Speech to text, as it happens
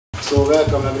So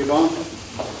welcome everyone.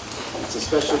 It's a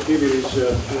special privilege to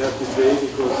have today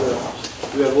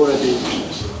because we have already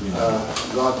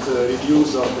got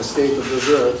reviews of the state of the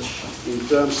world in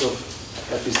terms of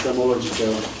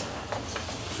epistemological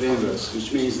frameworks,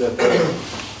 which means that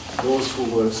those who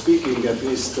were speaking at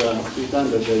least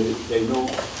pretend that they know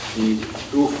the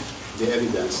proof, the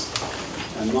evidence.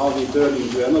 And now we turn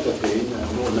into another plane,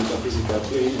 a more metaphysical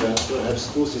plane, where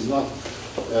perhaps truth is not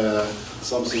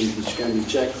something which can be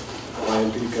checked by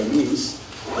empirical means,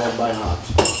 but by heart.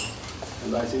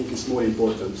 And I think it's more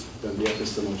important than the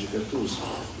epistemological tools.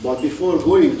 But before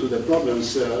going to the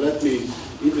problems, let me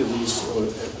introduce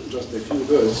just a few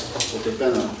words of the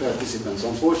panel participants.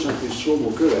 Unfortunately,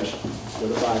 Slomó Köves,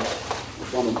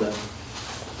 one of the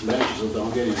branches of the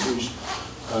Hungarian Jewish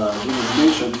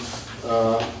denomination,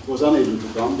 was unable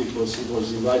to come because he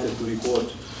was invited to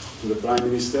report to the Prime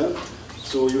Minister.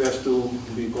 So you have to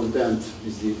be content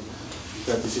with the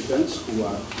participants who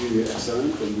are really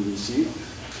excellent, and you will see.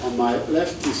 On my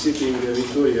left is sitting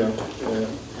VIKTÓRIA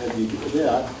HEDVIG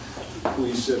DEÁK, who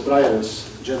is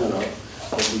Prioress General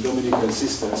of the Dominican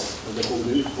Sisters of the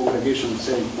Congregation of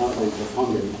St. Margaret of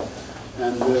Hungary.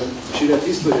 And she read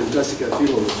history and classical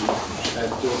philology at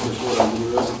Loránd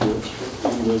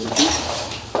University.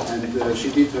 And she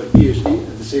did her PhD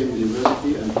at the same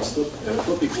university, and his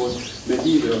topic was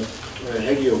medieval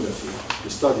hagiography, the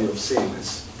study of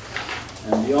saints.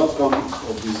 And the outcome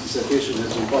of this dissertation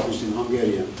has been published in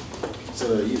Hungarian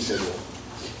several years ago,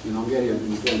 in Hungarian and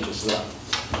in French as well.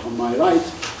 On my right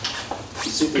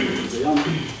is sitting a young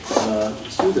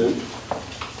student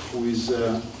who is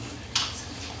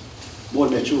more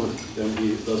mature than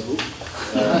he does look,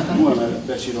 MUAMER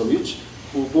BECIROVIC,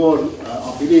 who born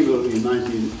unbelievably in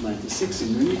 1996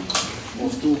 in Munich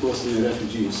of two Bosnian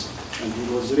refugees, and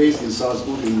he was raised in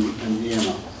Salzburg and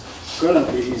Vienna.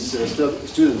 Currently, he is a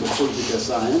student of political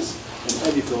science and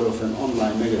editor of an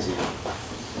online magazine,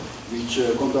 which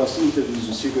conducts interviews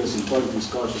with figures in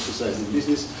politics, culture, society, and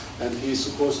business. And he is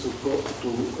supposed to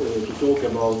talk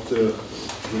about the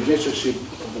relationship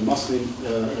of the Muslim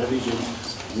religion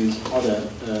with other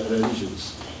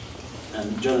religions,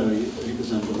 and generally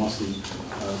represent the Muslim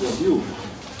worldview.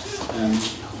 And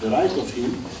the right of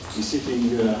him is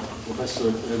sitting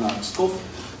Professor LENART SKOF,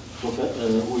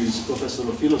 who is Professor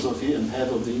of Philosophy and head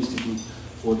of the Institute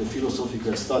for the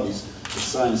Philosophical Studies, the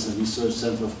Science and Research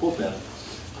Center of COPER,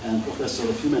 and Professor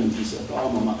of Humanities at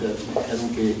Alma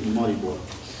in Maribor.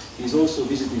 He is also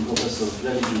visiting Professor of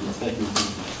Religion and Faculty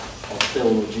of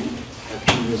Theology at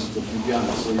the University of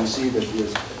Vienna. So you see that he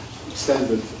has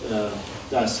extended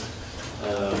task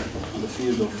on the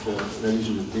field of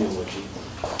religion and theology.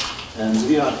 And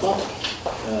PAPP,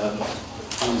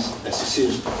 who is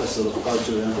Associate Professor of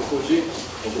Culture and Anthropology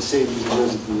of the same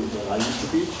university where I used to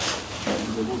be,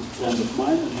 and a good friend of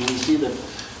mine. And you will see that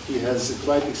he has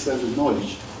quite extended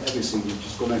knowledge, everything which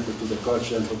is connected to the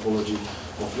culture and anthropology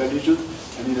of religion.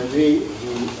 And in a way,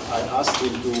 I asked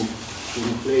him to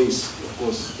replace, of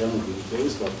course, cannot be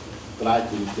replaced, but try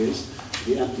to replace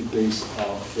the empty place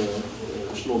of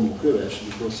Slomó Köves,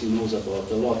 because he knows about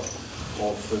a lot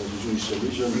of the Jewish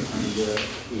religion, and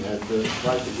he had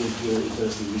quite a good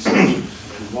interesting research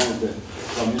in one of the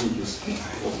communities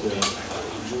of the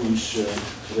Jewish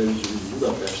religion in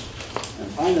Budapest. And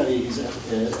finally,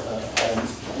 I'm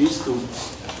pleased to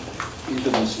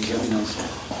introduce His Eminence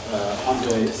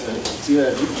ANDREJ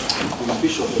CILERDZIC, who is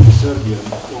Bishop of the Serbian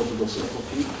Orthodox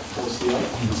Eparchy, Austria,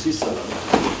 in Switzerland.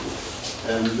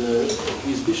 And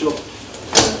he is Bishop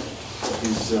of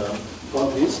his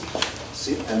countries.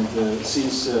 And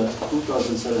since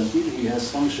 2017, he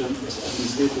has functioned as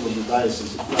administrator of the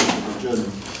diocese of Frankfurt in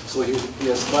Germany. So he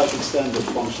has quite extended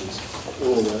functions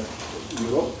all over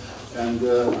Europe. And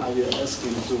I will ask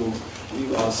him to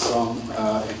give us some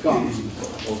account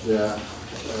of the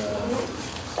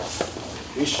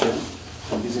Christian,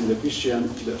 and within the Christian,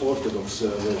 the Orthodox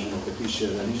version of the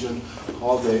Christian religion,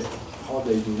 how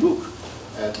they do look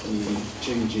at the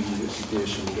changing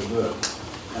situation in the world.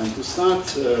 And to start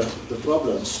the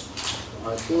problems,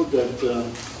 I thought that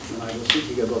when I was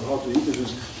thinking about how to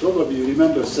introduce, probably you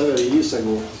remember several years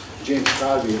ago, James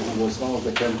Carville, who was one of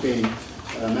the campaign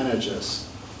managers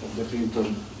of the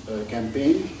Clinton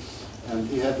campaign, and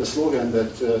he had the slogan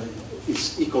that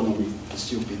it's economy is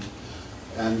stupid.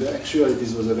 And actually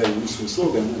this was a very useful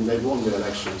slogan, and they won the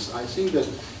elections. I think that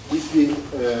if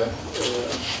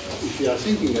we are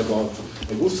thinking about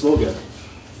a good slogan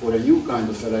for a new kind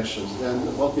of elections,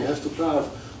 then what we have to carve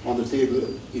on the table,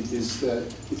 it is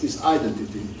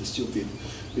identity, stupid.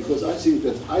 Because I think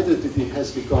that identity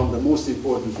has become the most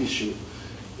important issue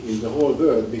in the whole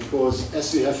world, because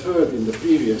as we have heard in the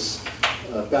previous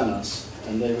panels,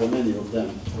 and there were many of them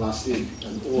last week,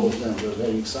 and all of them were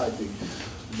very exciting.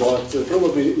 But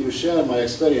probably you share my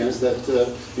experience that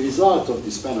the result of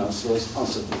these panels was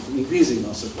uncertainty, increasing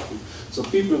uncertainty. So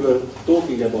people were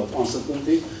talking about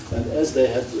uncertainty, and as they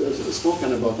had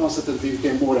spoken about uncertainty,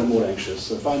 became more and more anxious.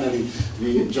 So finally,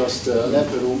 we just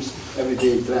left the rooms every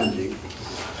day trembling,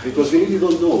 because we really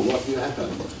don't know what will happen.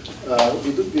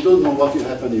 We don't know what will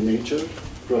happen in nature,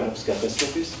 perhaps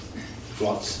catastrophes,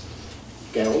 floods,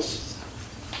 chaos,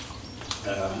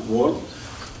 war.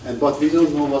 But we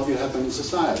don't know what will happen in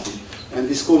society. And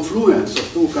this confluence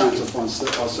of two kinds of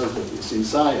uncertainties in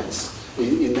science,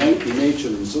 in nature,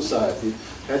 in society,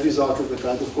 had resulted in a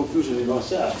kind of confusion in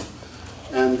ourselves.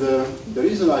 And the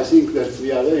reason I think that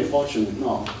we are very fortunate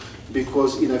now,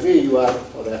 because in a way you are,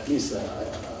 or at least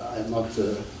I'm not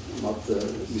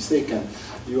mistaken,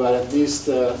 you are at least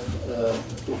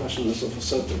professionals of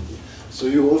certainty. So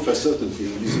you offer certainty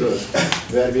in this world,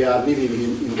 where we are living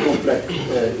in complex,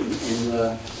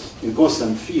 in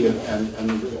constant fear and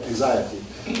anxiety.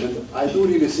 And I do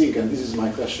really think, and this is my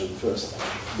question first,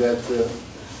 that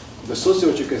the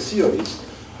sociological theories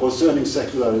concerning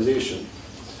secularization,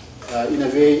 in a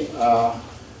way,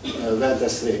 went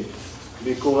astray.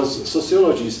 Because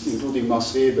sociologists, including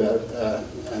Max Weber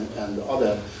and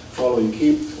other following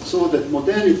him, saw that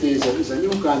modernity is a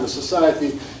new kind of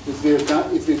society. It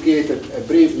will create a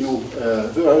brave new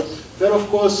world, where of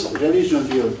course religion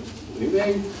will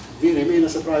remain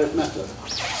as a private matter.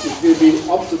 It will be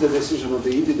up to the decision of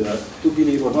the individual to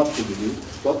believe or not to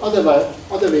believe. But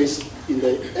other ways in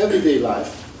the everyday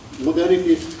life,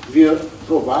 modernity will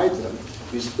provide them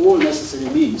with all necessary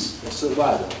means of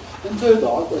survival. And turned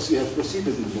out, as we have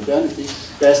proceeded in modernity,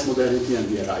 past modernity,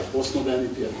 and we arrive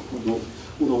post-modernity, and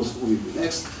who knows who will be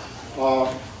next,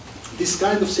 this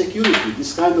kind of security,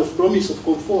 this kind of promise of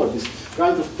comfort, this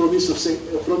kind of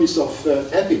promise of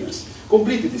happiness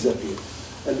completely disappeared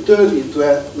and turned into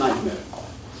a nightmare.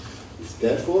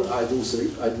 Therefore, I do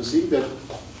think that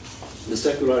the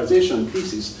secularization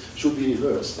thesis should be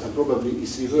reversed, and probably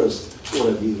is reversed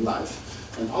already in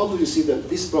life. And how do you see that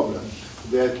this problem?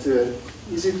 That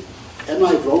am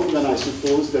I wrong when I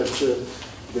suppose that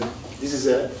this is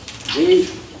a way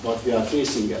what we are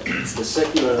facing at, the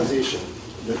secularization,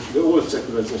 the old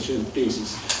secularization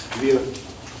thesis will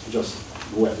just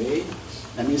go away,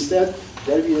 and instead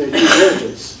there will be an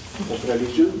emergence of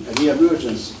religion, an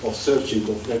emergence of searching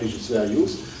of religious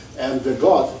values, and the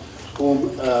God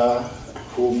whom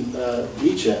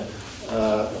Nietzsche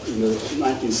in the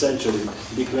 19th century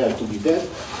declared to be dead,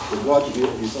 the God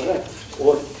will resurrect,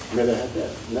 or never had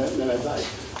dead, never died.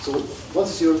 So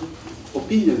what's your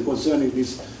opinion concerning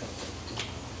this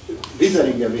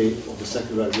withering away of the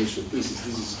secularization thesis?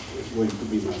 This is going to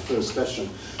be my first question.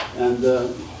 And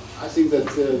I think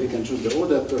that we can choose the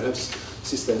order. Perhaps,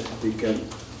 Sister, we can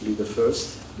be the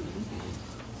first.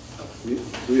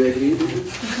 Do you agree with it?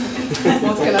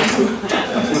 What can I do?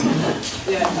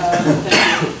 Yeah,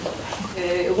 thank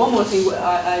you. One more thing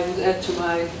I would add to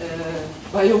my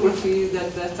biography,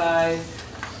 that I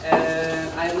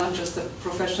am not just a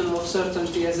professional of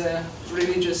certainty as a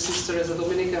religious sister, as a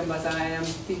Dominican, but I am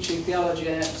teaching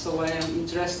theology, so I am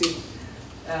interested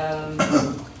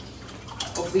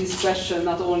of this question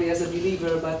not only as a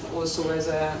believer, but also as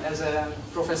a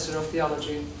professor of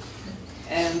theology.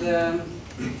 And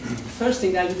first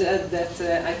thing I would add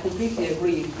that I completely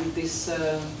agree with this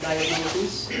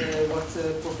diagnosis, what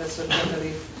Professor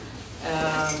CSEPELI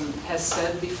has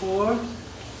said before.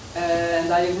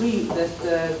 And I agree that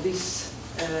this,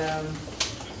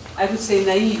 I would say,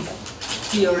 naive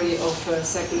theory of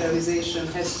secularization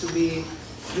has to be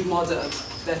remodeled.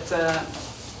 That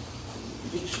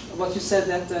what you said,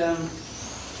 that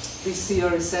this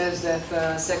theory says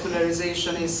that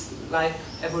secularization is like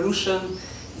evolution.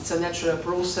 It's a natural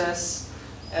process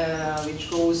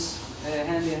which goes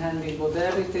hand in hand with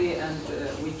modernity, and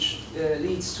which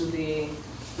leads to the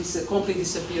complete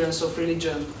disappearance of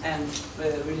religion and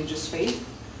religious faith.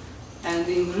 And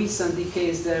in recent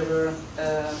decades there were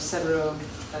several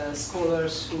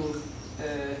scholars who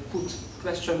put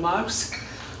question marks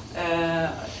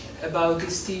about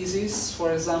this thesis.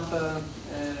 For example,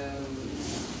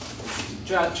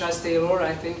 Charles Taylor,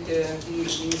 I think he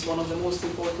is one of the most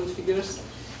important figures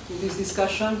in this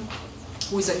discussion,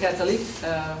 who is a Catholic,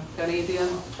 Canadian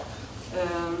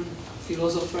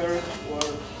philosopher or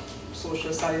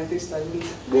social scientist, I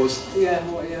believe. Both. Yeah,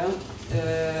 well, yeah.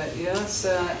 Yes,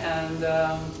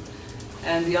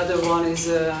 and the other one is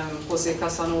José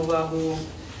Casanova, who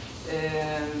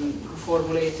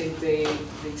formulated the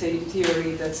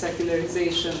theory that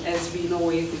secularization, as we know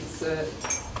it, it's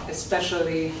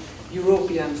especially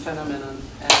European phenomenon,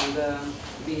 and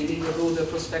we need a broader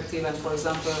perspective. And for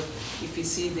example, if you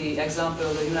see the example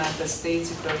of the United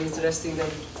States, it's very interesting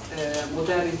that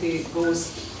modernity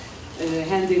goes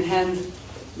hand in hand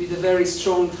with a very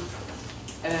strong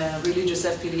religious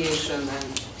affiliation.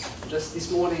 And just this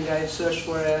morning I searched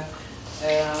for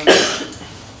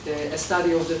a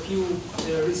study of the Pew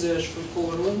Research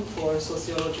Forum for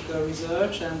sociological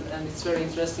research, and it's very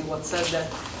interesting what said that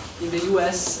in the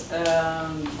US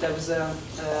there was a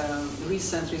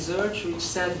recent research which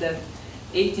said that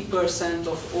 80%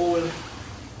 of all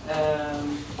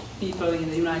people in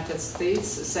the United States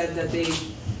said that they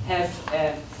have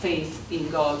a faith in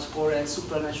God or a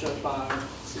supernatural power.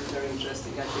 It's very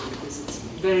interesting, I think, because it's a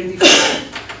very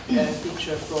different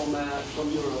picture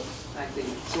from Europe, I think.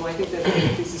 So I think that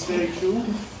this is very true.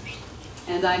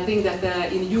 And I think that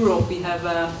in Europe we have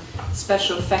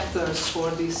special factors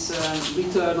for this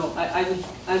return of, I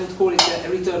would call it a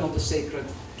return of the sacred,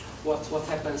 what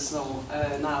happens now.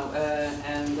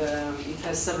 And it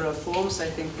has several forms. I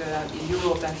think in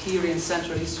Europe and here in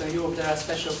Central Eastern Europe there are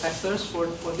special factors for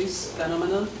this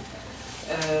phenomenon.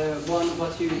 One,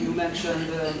 what you mentioned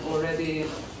already,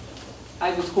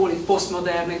 I would call it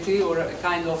postmodernity, or a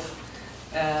kind of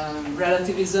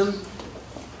relativism,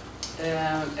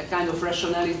 a kind of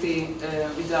rationality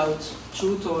without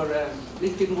truth, or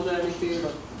liquid modernity,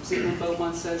 what Zygmunt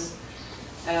Bauman says.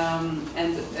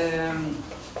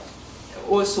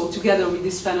 Also, together with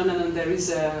this phenomenon, there is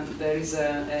a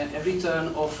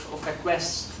return of a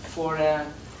quest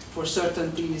for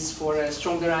certainties, for a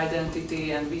stronger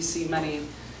identity, and we see many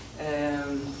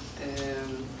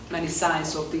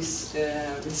signs of this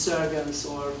resurgence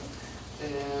or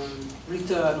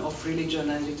return of religion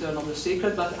and return of the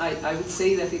sacred. But I would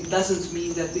say that it doesn't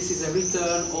mean that this is a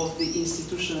return of the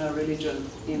institutional religion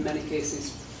in many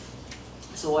cases.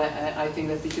 So I think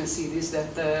that we can see this,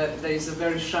 that there is a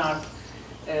very sharp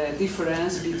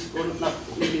difference, or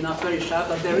maybe not very sharp,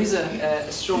 but there is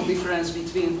a strong difference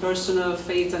between personal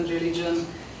faith and religion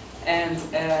and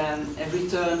a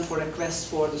return for a quest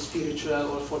for the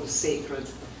spiritual or for the sacred,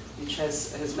 which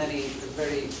has many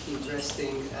very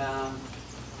interesting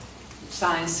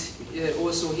signs.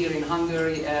 Also here in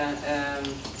Hungary,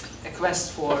 a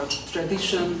quest for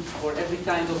tradition, for every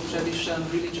kind of tradition,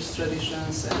 religious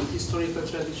traditions and historical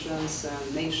traditions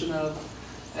and national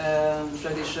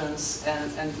traditions,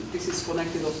 and this is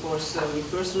connected, of course, with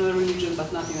personal religion,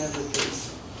 but not in every case.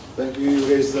 Thank you. You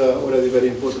raised already very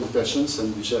important questions,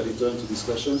 and we shall return to these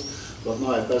questions. But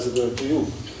now I pass it over to you.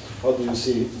 How do you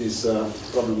see this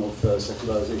problem of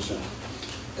secularization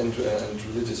and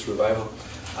religious revival?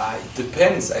 It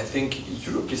depends. I think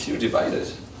Europe is here divided.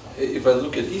 If I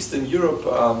look at Eastern Europe,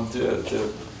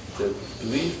 the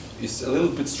belief is a little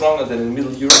bit stronger than in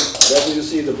Middle Europe. Where do you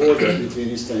see the border between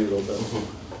Eastern Europe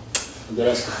and the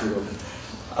rest of Europe?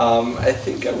 I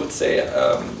think I would say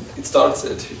it starts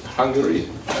at Hungary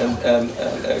and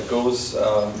goes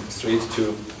straight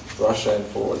to Russia and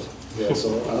forward. Yeah, so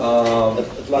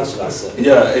at Lásd.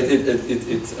 Yeah,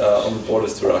 it on the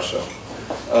borders to Russia.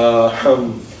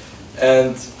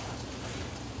 And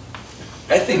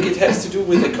I think it has to do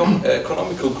with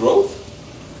economical growth.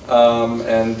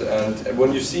 And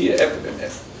when you see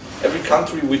every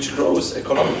country which grows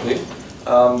economically,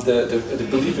 the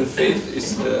belief in faith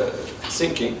is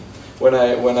sinking. When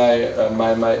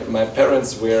my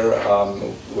parents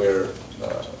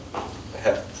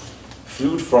had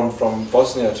flew from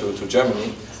Bosnia to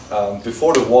Germany,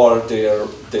 before the war they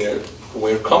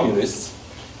were communists,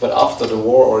 but after the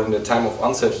war or in the time of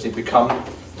uncertainty become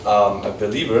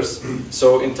believers.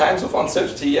 So in times of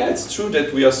uncertainty, yeah, it's true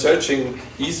that we are searching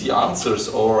easy answers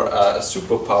or a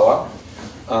superpower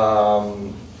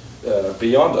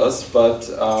beyond us, but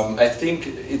I think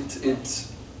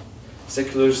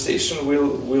secularization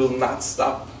will not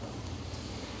stop.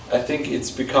 I think it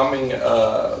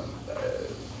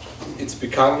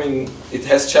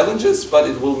has challenges, but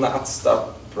it will not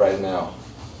stop right now.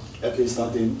 At least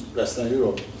not in Western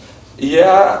Europe.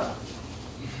 Yeah.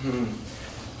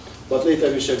 But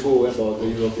later we shall go about the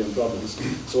European problems.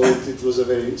 So it was a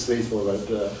very straightforward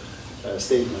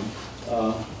statement.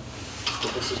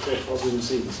 Professor Specht, how do you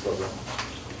see this problem?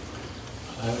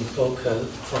 I will talk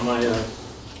from my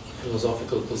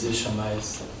philosophical position. I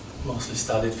mostly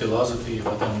studied philosophy.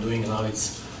 What I'm doing now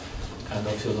is kind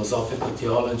of philosophical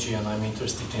theology, and I'm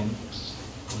interested in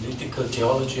political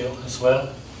theology as well,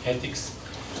 ethics.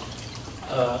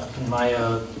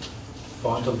 My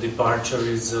point of departure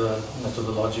is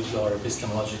methodologically or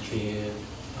epistemologically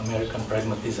American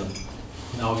pragmatism.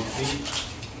 Now, if we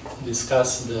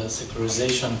discuss the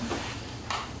secularization,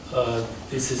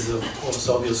 this is of course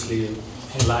obviously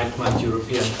Enlightenment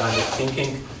European kind of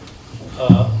thinking.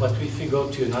 But if we go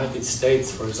to United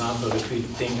States, for example, if we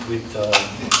think with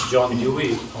John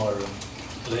Dewey or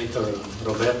later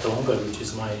Roberto Unger, which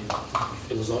is my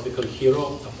philosophical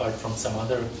hero, apart from some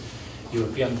other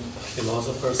European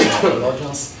philosophers and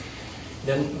theologians,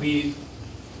 then we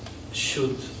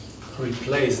should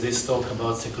replace this talk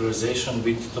about secularization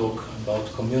with talk about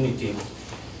community.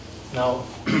 Now,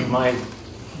 in my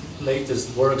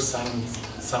latest works, I'm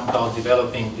somehow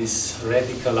developing this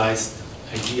radicalized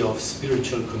idea of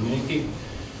spiritual community,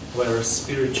 where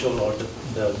spiritual, or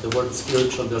the word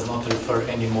spiritual, does not refer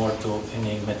anymore to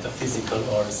any metaphysical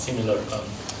or similar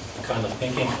kind of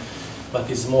thinking, but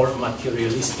is more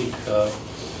materialistic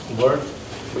word,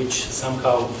 which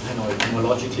somehow,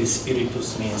 etymologically,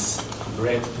 spiritus means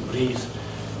breath, to breathe,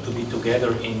 to be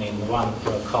together in one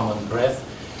common breath.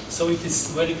 So it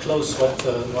is very close what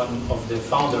one of the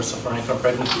founders of radical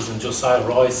pragmatism, Josiah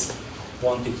Royce,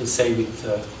 wanted to say with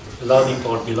loving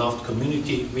or beloved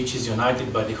community, which is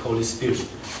united by the Holy Spirit.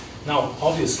 Now,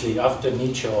 obviously, after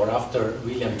Nietzsche or after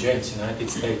William James in the United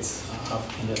States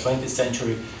in the 20th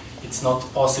century, it's not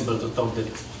possible to talk that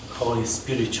Holy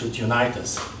Spirit should unite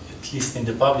us, at least in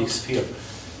the public sphere.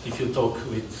 If you talk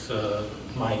with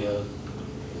my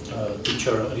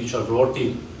teacher, Richard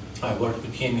Rorty, I worked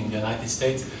with him in the United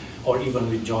States, or even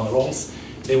with John Rawls,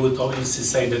 they would obviously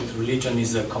say that religion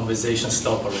is a conversation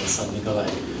stopper or something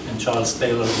like. And Charles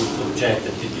Taylor would object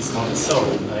that it is not so.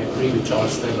 And I agree with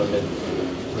Charles Taylor that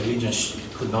religion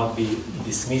could not be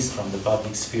dismissed from the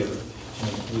public sphere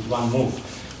with one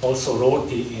move. Also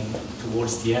Rorty,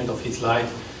 towards the end of his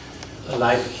life,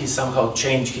 he somehow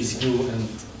changed his view, and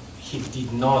he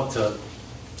did not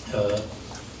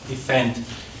defend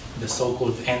the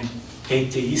so-called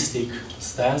atheistic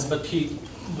stance, but he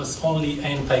was only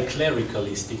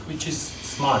anti-clericalistic, which is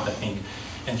smart, I think.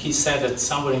 And he said that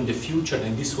somewhere in the future,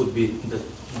 and this would be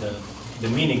the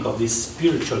meaning of this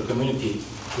spiritual community,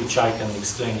 which I can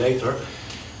explain later,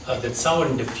 that somewhere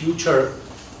in the future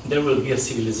there will be a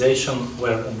civilization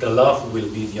where the love will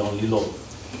be the only law.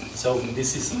 So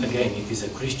this is, again, it is a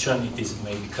Christian, it is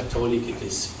maybe Catholic, it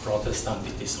is Protestant,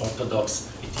 it is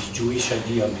Orthodox, it is Jewish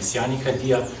idea, Messianic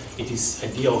idea, it is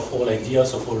idea of all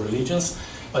ideas of all religions,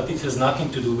 but it has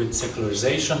nothing to do with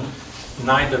secularization,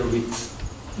 neither with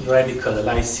radical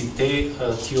laïcité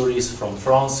theories from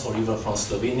France or even from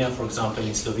Slovenia. For example,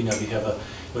 in Slovenia we have a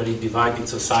very divided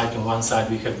society. On one side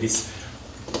we have this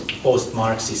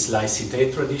post-Marxist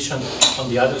laïcité tradition. On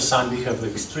the other side we have an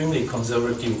extremely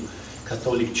conservative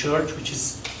Catholic Church, which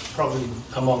is probably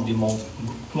among the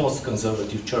most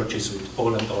conservative churches with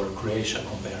Poland or Croatia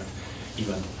compared,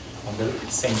 even on the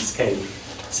same scale.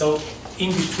 So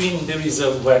in between there is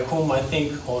a vacuum, I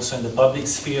think, also in the public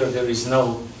sphere. There is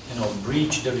no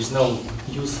breach, there is no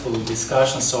useful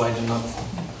discussion, so I do not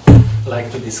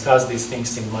like to discuss these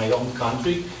things in my own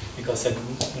country, because I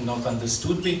do not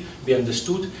be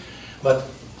understood. But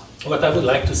what I would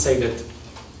like to say that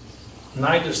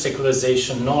neither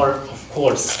secularization nor, of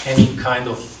course, any kind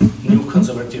of new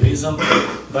conservatism,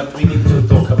 but we need to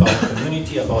talk about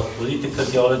community, about political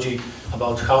theology,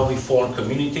 about how we form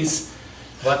communities.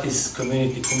 What is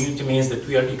community? Community means that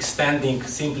we are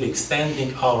simply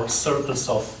extending our circles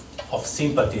of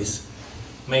sympathies.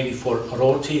 Maybe for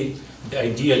Rorty, the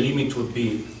ideal limit would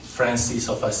be Francis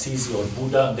of Assisi or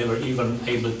Buddha. They were even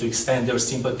able to extend their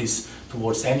sympathies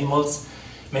towards animals.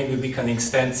 Maybe we can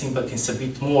extend sympathies a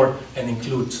bit more and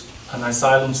include an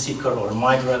asylum seeker or a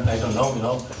migrant. I don't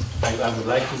know, I would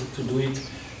like to do it.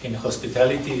 In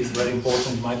hospitality is very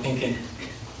important in my thinking.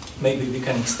 Maybe we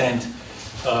can extend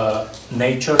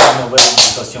nature in a way,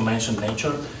 because you mentioned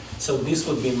nature. So this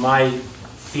would be my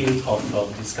field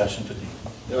of discussion today.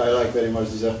 Yeah, I like very much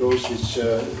this approach, which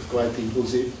is quite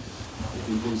inclusive. It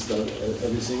includes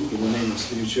everything in the name of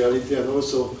spirituality, and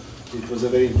also it was a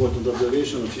very important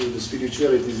observation of you. The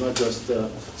spirituality is not just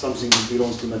something that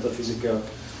belongs to metaphysical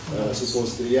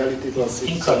supposed reality, but it's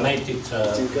incarnated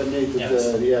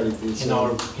yes, reality. In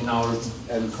our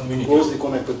and community. Closely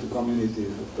connected to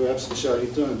community. Perhaps we shall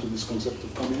return to this concept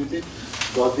of community.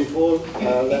 But before,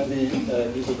 let me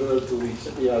give the word to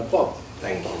PAPP.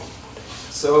 Thank you.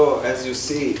 So, as you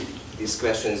see, this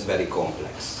question is very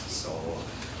complex. So,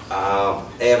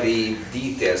 every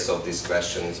details of this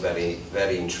question is very,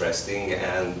 very interesting,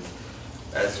 and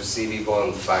as you see, we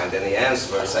won't find any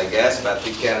answers, I guess, but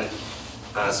we can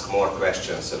ask more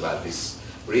questions about this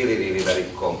really, really very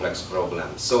complex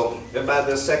problem. So, about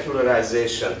the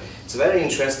secularization, it's very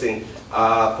interesting.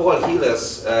 Paul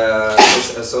Hilles,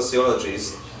 a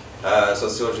sociologist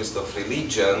of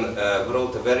religion,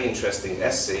 wrote a very interesting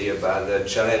essay about the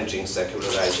challenging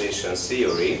secularization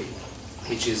theory.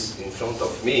 which is in front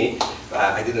of me.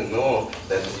 I didn't know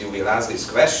that you will ask this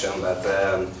question, but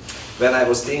when I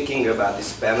was thinking about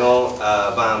this panel,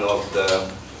 one of the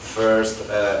first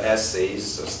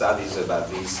essays or studies about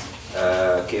this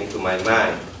came to my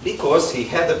mind, because he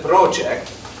had a project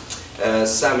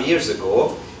some years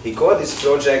ago. He called this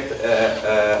project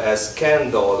as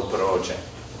Kendal project.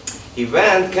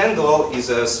 Kendal is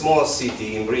a small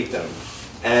city in Britain,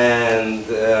 and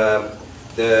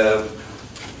the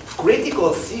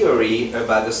critical theory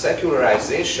about the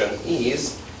secularization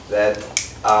is that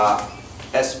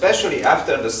especially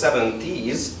after the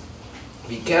 70s,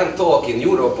 we can talk in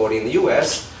Europe or in the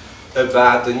US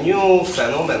about a new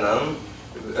phenomenon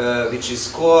which is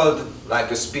called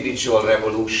like a spiritual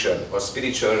revolution or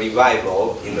spiritual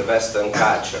revival in the Western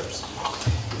cultures.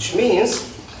 Which means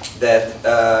that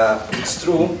it's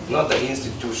true, not the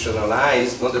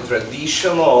institutionalized, not the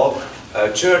traditional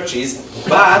churches,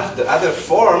 but the other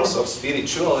forms of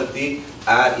spirituality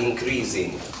are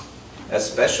increasing,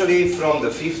 especially from the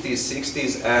 50s,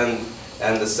 60s,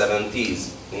 and the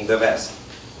 70s in the West.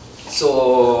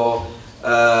 So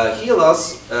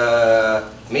Hilas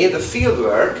made a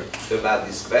fieldwork about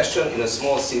this question in a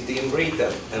small city in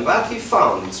Britain. And what he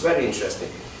found, it's very interesting,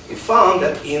 he found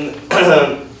that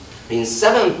in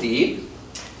 70,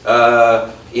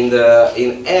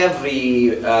 in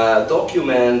every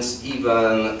documents,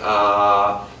 even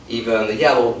the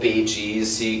yellow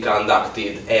pages, he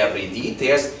conducted every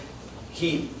details.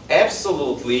 He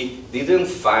absolutely didn't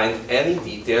find any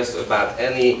details about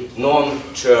any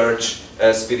non-church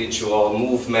spiritual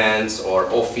movements or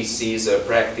offices or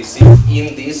practices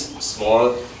in this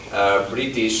small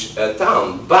British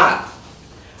town. But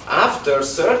after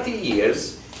 30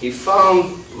 years, he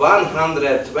found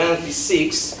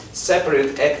 126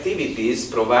 separate activities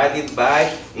provided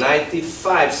by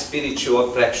 95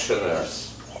 spiritual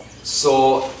practitioners.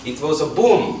 So it was a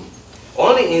boom.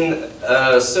 Only in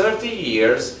 30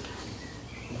 years,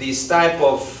 this type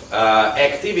of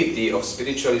activity of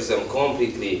spiritualism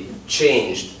completely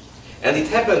changed. And it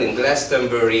happened in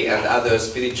Glastonbury and other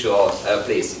spiritual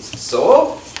places.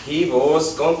 So he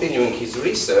was continuing his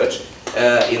research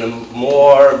in a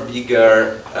more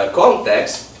bigger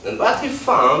context. And what he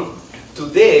found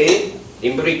today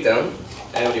in Britain,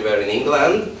 everywhere in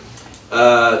England,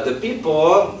 the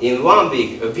people in one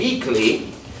week, weekly,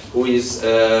 who is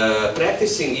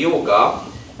practicing yoga,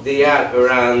 they are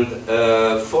around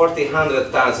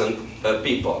 100,000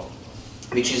 people,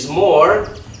 which is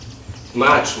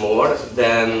much more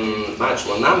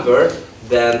number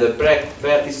than the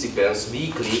participants,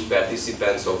 weekly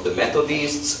participants of the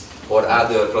Methodists or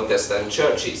other Protestant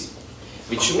churches.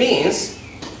 Which means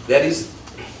there is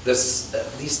this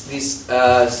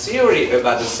theory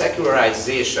about the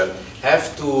secularization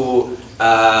have to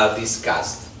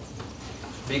discuss.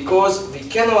 Because we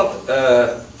cannot,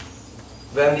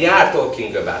 when we are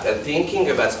talking about and thinking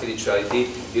about spirituality,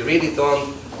 we really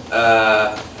don't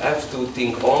have to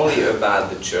think only about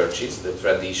the churches, the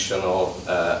traditional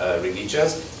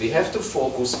religions. We have to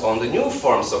focus on the new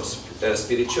forms of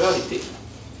spirituality.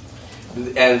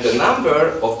 And the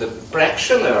number of the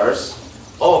practitioners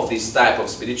of this type of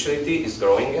spirituality is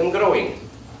growing and growing.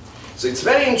 So it's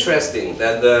very interesting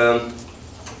that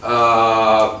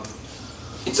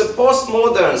it's a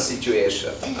postmodern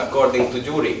situation, according to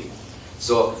Győrgy.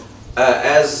 So,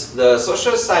 as the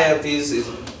social scientist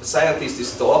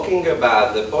is talking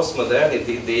about the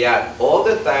postmodernity, they are all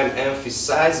the time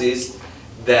emphasizes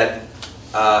that,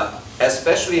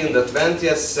 especially in the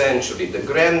 20th century, the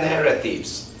grand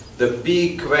narratives, the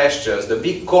big questions, the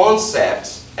big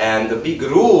concepts, and the big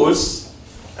rules,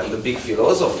 and the big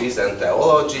philosophies and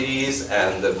theologies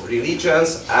and the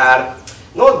religions are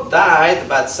not died,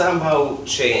 but somehow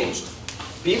changed.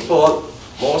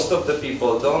 Most of the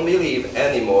people don't believe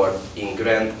anymore in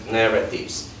grand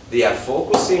narratives. They are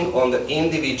focusing on the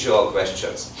individual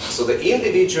questions. So the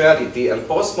individuality and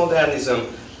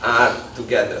postmodernism are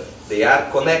together. They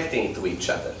are connecting to each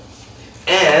other.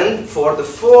 And for the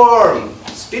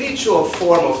spiritual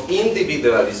form of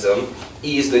individualism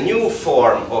is the new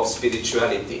form of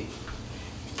spirituality.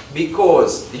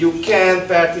 Because you can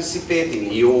participate in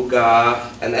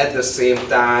yoga and at the same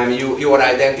time your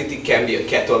identity can be a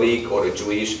Catholic or a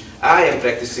Jewish. I am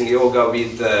practicing yoga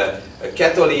with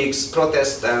Catholics,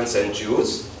 Protestants and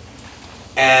Jews.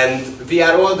 And we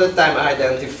are all the time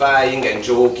identifying and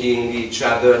joking each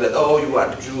other that, oh, you are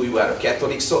a Jew, you are a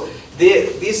Catholic. So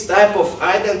this type of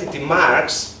identity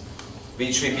marks,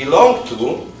 which we belong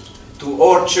to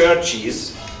our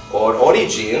churches or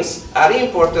origins, are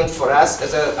important for us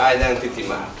as an identity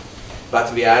mark.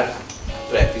 But we are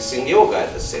practicing yoga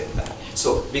at the same time.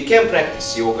 So we can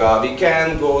practice yoga, we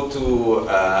can go to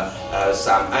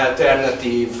some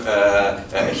alternative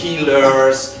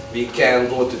healers, we can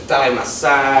go to Thai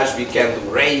massage, we can do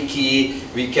Reiki,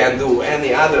 we can do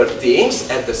any other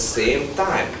things at the same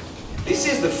time. This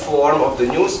is the form of the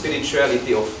new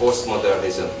spirituality of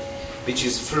postmodernism, which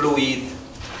is fluid,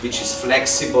 which is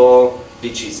flexible,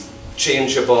 which is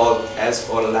changeable as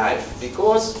our life,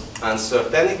 because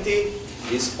uncertainty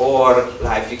is our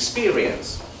life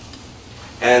experience.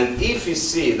 And if we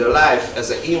see the life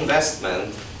as an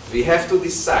investment, we have to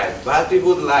decide what we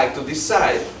would like to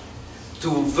decide. To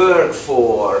work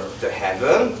for the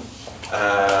heaven,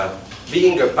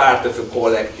 being a part of a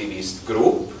collectivist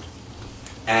group,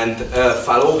 and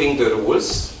following the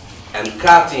rules, and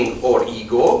cutting our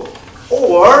ego,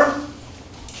 or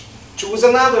choose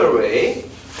another way.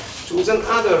 Choose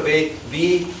another way.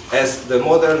 We, as the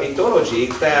modern mythology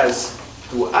tells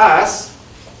to us,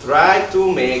 try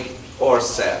to make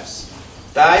ourselves.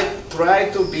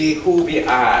 Try to be who we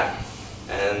are.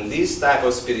 And this type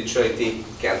of spirituality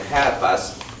can help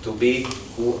us to be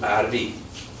who are we.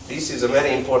 This is a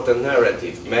very important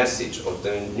narrative, message of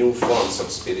the new forms of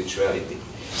spirituality.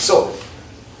 So,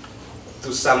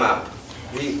 to sum up,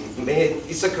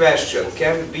 it's a question,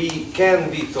 can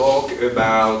we talk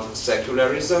about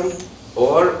secularism,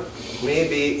 or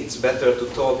maybe it's better to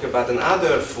talk about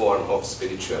another form of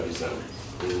spiritualism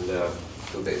in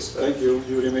today's world. Thank you.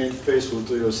 You remain faithful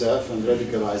to yourself and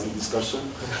radicalize the discussion.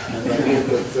 And I hope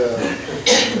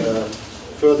that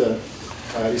further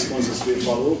responses will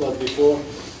follow. But before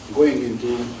going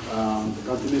into the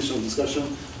continuation of discussion,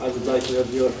 I would like to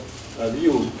have your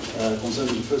view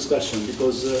concerning the first question,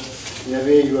 because in a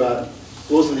way you are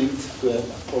closely linked to an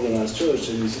organized church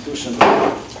and institution,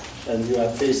 and you are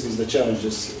faced with the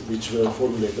challenges which were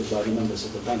formulated by the members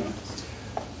of the panel.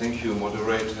 Thank you,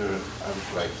 moderator. I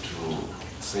would like to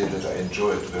say that I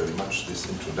enjoyed very much this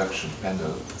introduction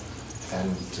panel,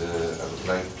 and I would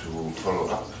like to follow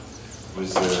up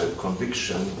with the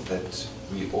conviction that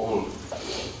we all,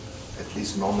 at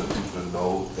least normal people,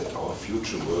 know that our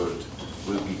future world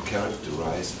will be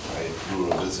characterized by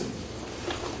pluralism.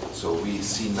 So we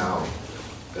see now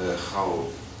how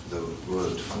the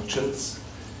world functions,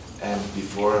 and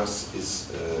before us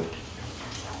is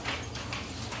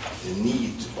the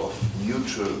need of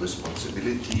mutual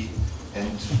responsibility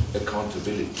and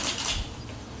accountability.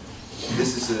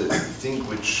 This is a thing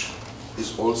which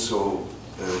is also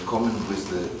common with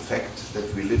the fact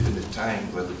that we live in a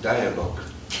time where the dialogue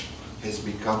has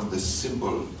become the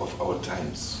symbol of our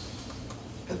times.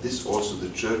 And this also the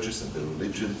churches and the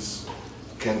religions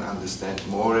can understand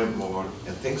more and more,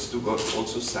 and thanks to God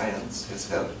also science has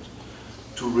helped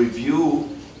to review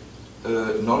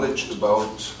knowledge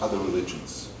about other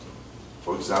religions.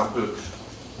 For example,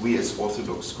 we as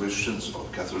Orthodox Christians or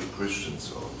Catholic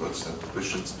Christians or Protestant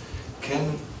Christians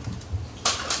can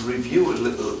review a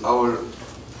little our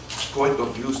point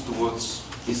of views towards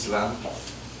Islam,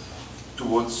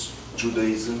 towards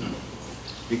Judaism,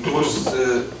 because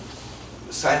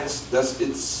science does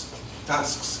its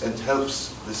tasks and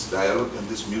helps this dialogue and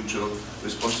this mutual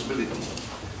responsibility.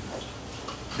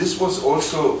 This was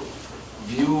also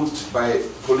viewed by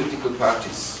political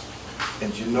parties.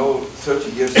 And you know,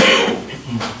 30 years ago,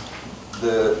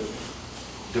 the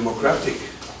democratic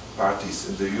parties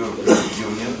in the European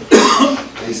Union,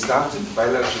 they started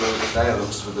bilateral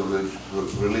dialogues with the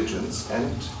religions,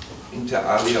 and inter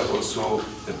alia also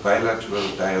a bilateral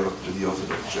dialogue with the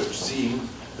Orthodox Church, seeing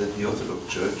that the Orthodox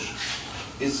Church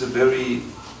is a very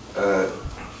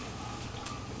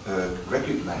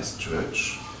recognized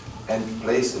church and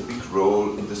plays a big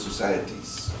role in the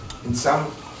societies. In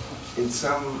some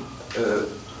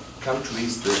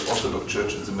countries, the Orthodox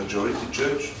Church is a majority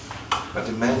church, but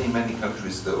in many, many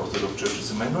countries, the Orthodox Church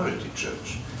is a minority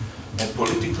church. And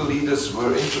political leaders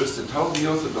were interested how the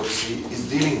Orthodoxy is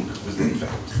dealing with that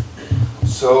fact.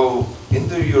 So, in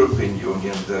the European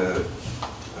Union, the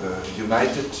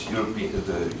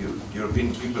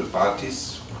European People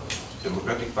parties,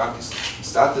 democratic parties,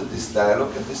 started this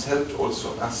dialogue, and this helped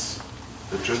also us,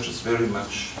 the churches, very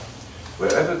much.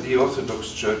 Wherever the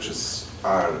Orthodox churches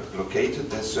are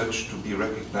located, they search to be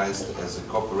recognized as a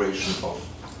corporation of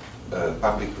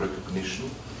public recognition,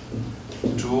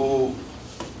 to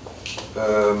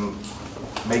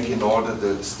make in order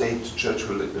the state-church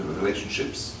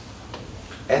relationships.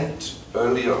 And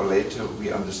earlier or later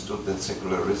we understood that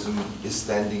secularism is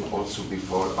standing also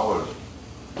before our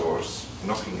doors,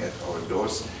 knocking at our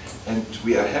doors. And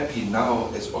we are happy now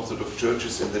as Orthodox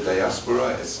churches in the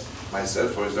diaspora, as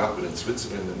myself, for example, in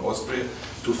Switzerland and Austria,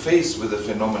 to face with the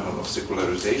phenomenon of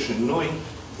secularization, knowing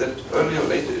that earlier or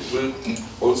later it will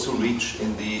also reach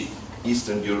in the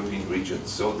Eastern European region.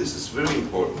 So this is very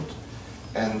important,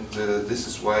 and this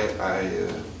is why I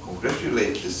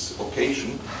congratulate this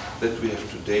occasion that we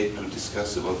have today to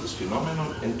discuss about this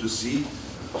phenomenon and to see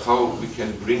how we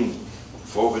can bring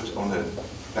forward on a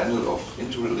panel of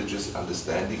interreligious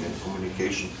understanding and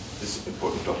communication this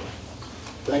important topic.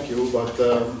 Thank you, but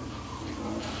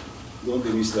don't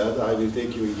be misled, I will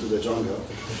take you into the jungle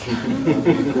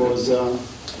because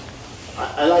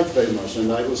I liked very much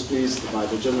and I was pleased by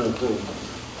the general tone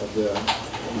of the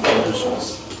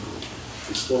interventions.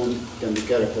 This tone can be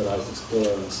characterized as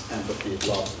tolerance, empathy,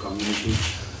 love, community.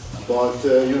 But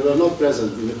you were not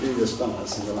present in the previous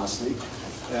panels in the last week,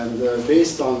 and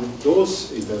based on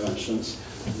those interventions,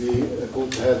 we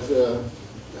could have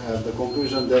the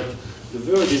conclusion that the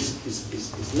world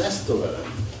is less tolerant,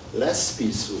 less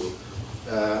peaceful,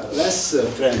 less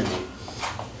friendly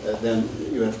than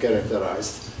you have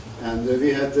characterized. And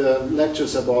we had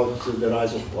lectures about the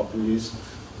rise of populism,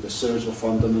 the surge of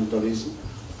fundamentalism,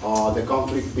 the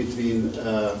conflict between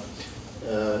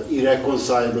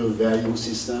irreconcilable value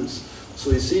systems.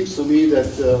 So it seems to me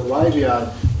that while we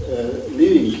are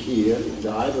living here in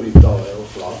the ivory tower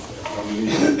of love,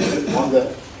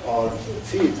 under our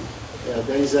feet,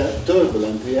 there is a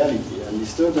turbulent reality, and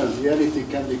this turbulent reality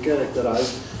can be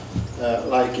characterized,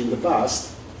 like in the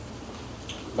past,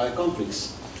 by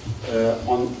conflicts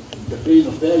on the plane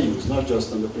of values, not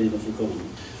just on the plane of economy.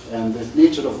 And the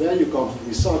nature of value conflict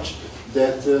is such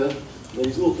that there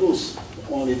is no truth,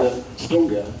 only the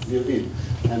stronger will win.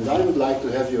 And I would like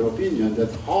to have your opinion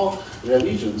that how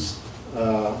religions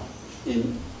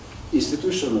in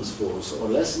institutional forms or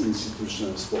less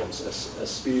institutional forms as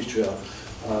spiritual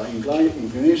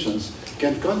inclinations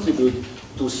can contribute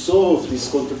to solve this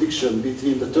contradiction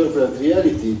between the turbulent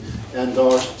reality and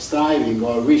our striving,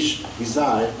 our wish,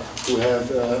 desire to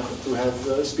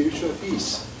have spiritual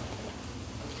peace.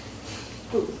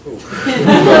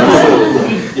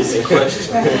 Easy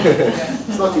question.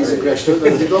 It's not an easy question,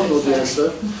 but if you don't know the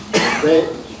answer, they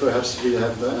perhaps will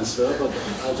have the answer, but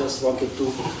I just wanted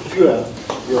to fuel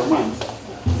your mind.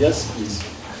 Yes, please.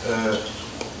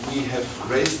 We have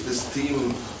raised this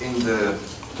theme in the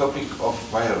topic of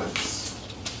violence.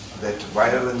 That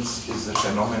violence is a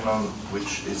phenomenon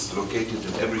which is located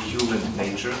in every human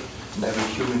nature, in every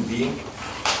human being.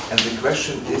 And the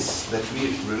question is that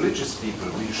we religious people,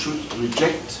 we should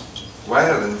reject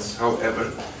violence,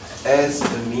 however, as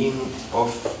a means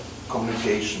of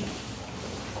communication.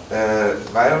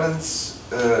 Violence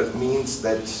means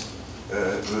that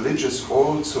religious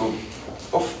also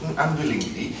often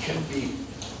unwillingly can be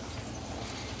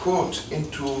caught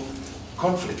into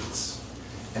conflicts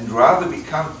and rather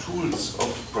become tools of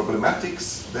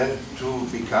problematics than to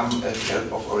become a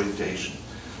help of orientation.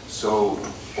 So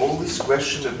all this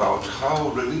question about how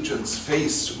religions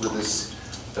face with these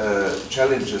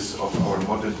challenges of our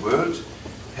modern world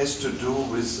has to do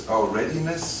with our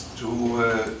readiness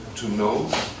to know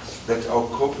that our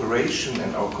cooperation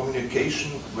and our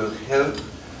communication will help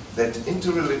that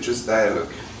interreligious dialogue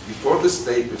before the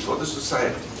state, before the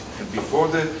society, and before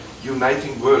the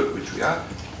uniting world which we are,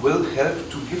 will help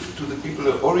to give to the people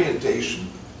an orientation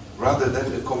rather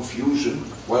than a confusion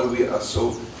while we are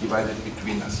so divided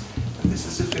between us. And this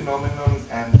is a phenomenon,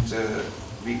 and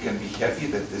we can be happy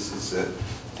that this is a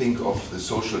thing of the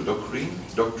social doctrine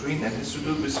and has to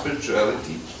do with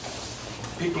spirituality.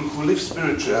 People who live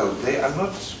spiritual, they are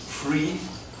not free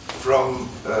from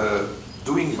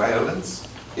doing violence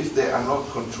if they are not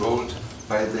controlled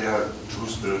by their true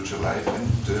spiritual life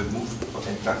and moved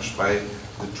and touched by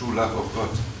the true love of God.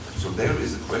 So there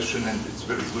is a question, and it's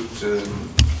very good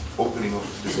opening of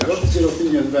discussion. What is your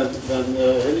opinion when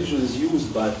religion is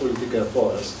used by political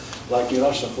powers, like in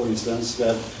Russia, for instance,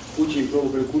 where Putin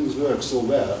probably couldn't work so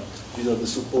well without the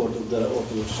support of the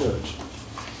Orthodox Church?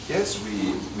 Yes,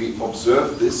 we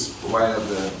observe this via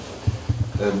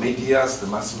the medias, the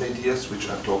mass medias, which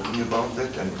are talking about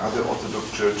that, and other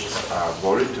Orthodox churches are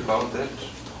worried about that.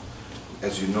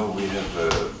 As you know, we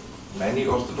have many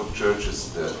Orthodox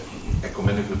churches, the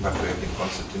Ecumenical Patriarch in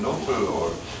Constantinople,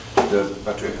 or the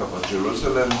Patriarchate of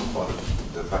Jerusalem, or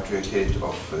the Patriarchate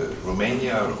of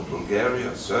Romania, or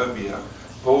Bulgaria, Serbia,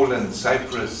 Poland,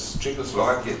 Cyprus,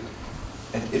 Czechoslovakia.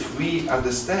 And if we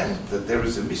understand that there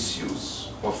is a misuse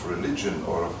of religion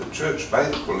or of the church by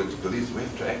the political elites, we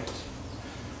have to act.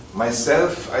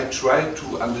 Myself, I try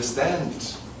to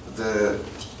understand the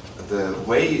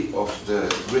way of the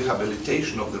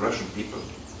rehabilitation of the Russian people.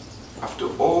 After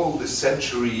all the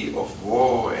century of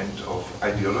war and of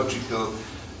ideological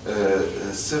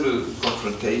civil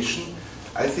confrontation,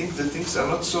 I think that things are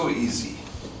not so easy.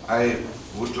 I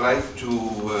would like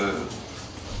to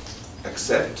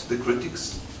accept the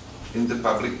critics in the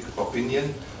public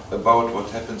opinion about what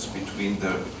happens between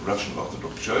the Russian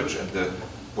Orthodox Church and the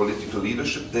political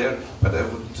leadership there, but I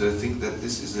would think that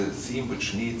this is a theme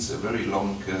which needs a very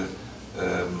long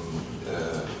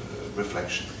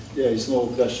reflection. Yeah, it's no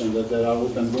question that there are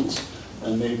open wounds,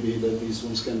 and maybe that these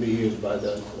wounds can be healed by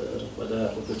the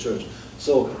help of the church.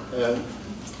 So,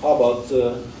 how about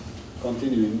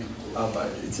continuing?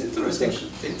 It's an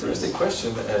interesting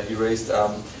question he raised.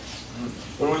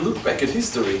 When we look back at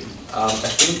history, I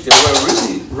think there were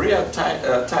really rare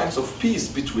times of peace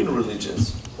between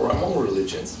religions or among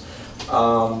religions.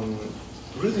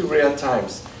 Really rare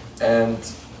times, and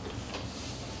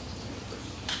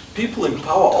people in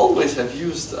power always have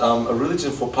used a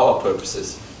religion for power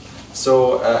purposes.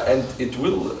 So, and it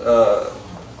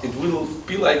will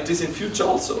be like this in future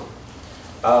also.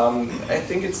 I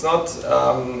think it's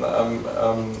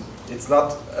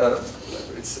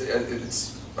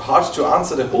hard to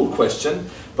answer the whole question,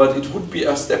 but it would be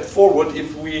a step forward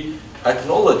if we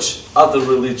acknowledge other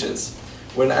religions.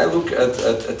 When I look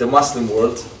at the Muslim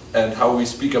world and how we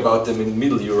speak about them in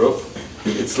Middle Europe,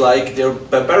 it's like they're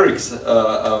barbarics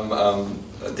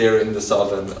there in the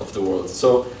southern of the world.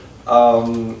 So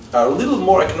a little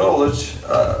more acknowledge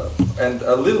and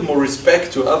a little more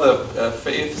respect to other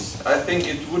faiths, I think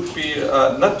it would be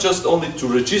not just only to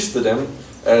register them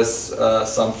as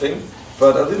something,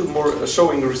 but a little more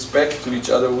showing respect to each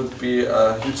other would be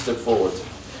a huge step forward.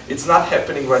 It's not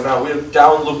happening right now. We're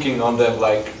down looking on them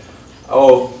like,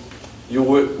 oh,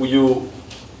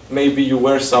 maybe you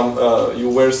were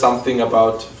something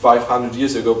about 500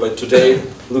 years ago, but today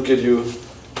look at you,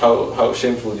 how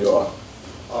shameful you are.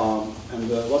 And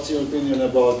what's your opinion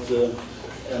about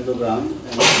Erdogan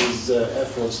and his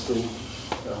efforts to,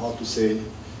 how to say,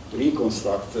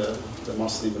 reconstruct the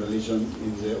Muslim religion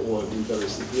in the old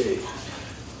imperialistic way?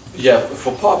 Yeah,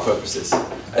 for power purposes.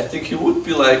 I think he would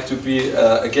be like to be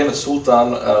again a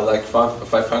sultan like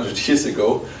 500 years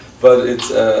ago, but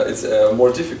it's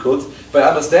more difficult. But I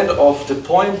understand of the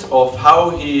point of how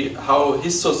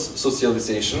his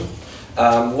socialization,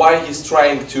 why he's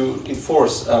trying to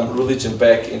enforce religion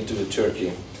back into the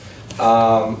Turkey,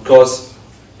 because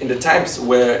in the times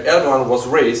where Erdogan was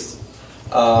raised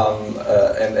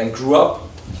and grew up,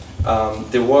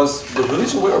 the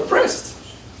religion were oppressed.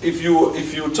 If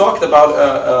you talked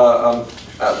about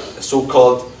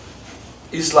so-called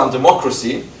Islam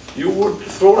democracy, you were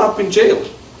thrown up in jail.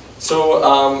 So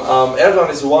Erdogan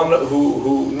is one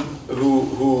who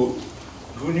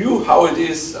knew how it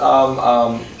is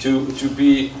to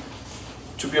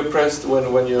be oppressed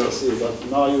when you're. See,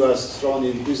 but now you are thrown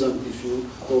in prison if you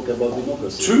talk about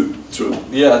democracy. True.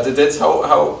 Yeah, that's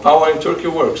how power in Turkey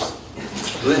works.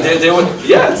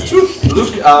 Yeah, it's true.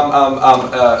 Look,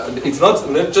 it's not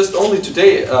just only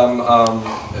today.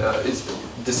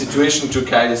 The situation in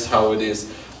Turkey is how it is.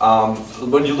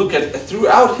 When you look at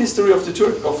throughout history of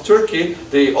Turkey,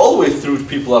 they always threw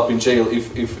people up in jail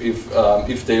if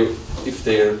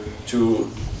they're too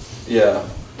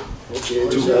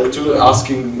too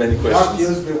asking many questions. Not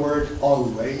use the word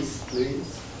always,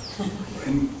 please.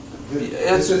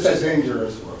 This is a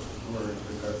dangerous word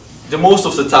because the most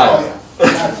of the time. Oh, yeah.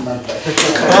 That's my bad.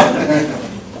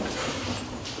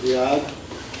 Yeah.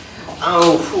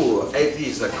 It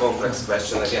is a complex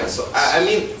question again. So I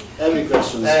mean, every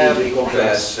question is every really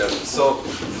complex. question. So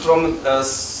from a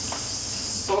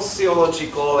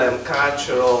sociological and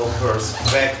cultural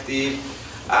perspective,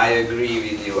 I agree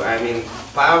with you. I mean,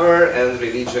 power and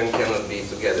religion cannot be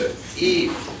together.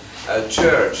 If a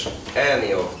church,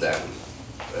 any of them,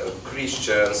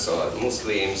 Christians or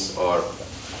Muslims or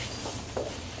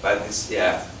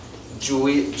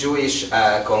Jewish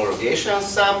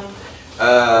congregations,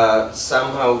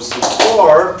 somehow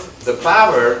support the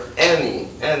power,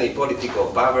 any political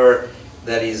power,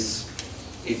 that is,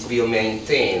 it will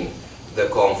maintain the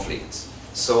conflict.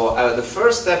 So the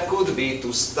first step could be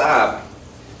to stop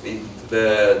with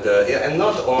and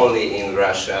not only in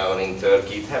Russia or in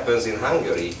Turkey, it happens in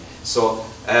Hungary. So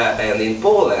and in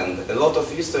Poland, a lot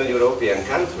of Eastern European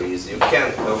countries, you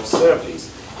can observe this.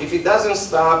 If it doesn't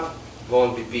stop,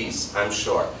 won't be peace, I'm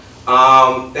sure.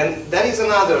 And that is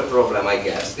another problem, I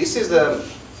guess. This is the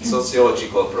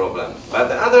sociological problem. But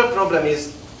the other problem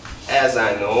is, as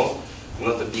I know, I'm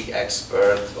not a big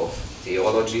expert of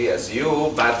theology as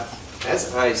you, but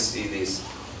as I see this,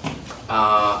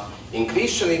 in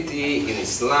Christianity, in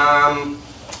Islam,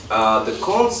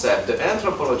 the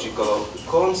anthropological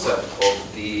concept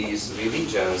of these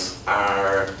religions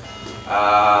are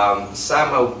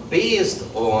somehow based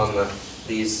on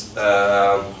this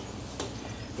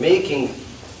making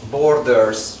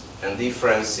borders and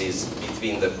differences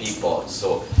between the people.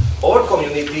 So our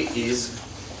community is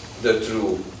the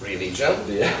true religion,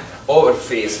 Yeah. our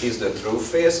faith is the true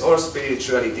faith, or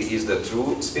spirituality is the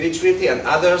true spirituality, and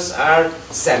others are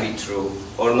semi-true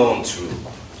or non-true.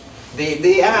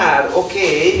 They are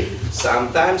okay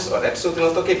sometimes, or absolutely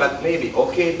not okay, but maybe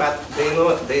okay, but they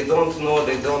don't know,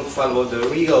 they don't follow the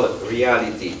real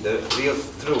reality, the real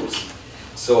truth.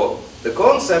 So the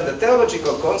concept, the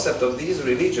theological concept of these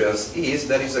religions is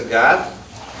there is a God,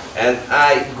 and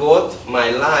I got my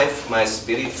life, my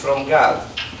spirit from God.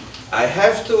 I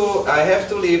have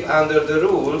to live under the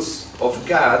rules of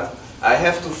God. I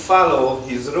have to follow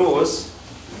His rules,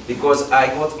 because I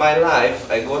got my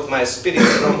life, I got my spirit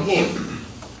from Him.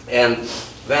 And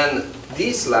when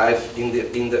this life in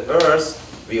the earth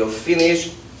will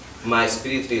finish, my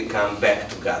spirit will come back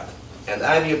to God. And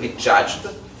I will be judged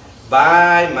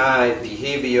by my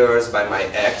behaviors, by my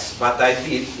acts, what I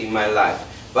did in my life.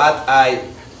 What I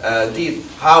did,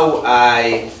 how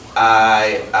I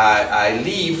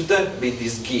lived with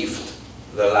this gift,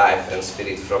 the life and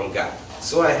spirit from God.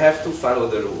 So I have to follow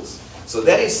the rules. So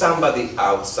there is somebody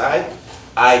outside.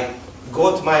 I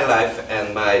got my life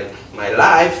and my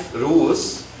life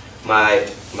rules, my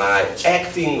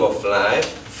acting of life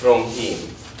from Him.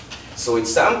 So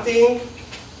it's something,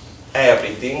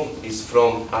 everything is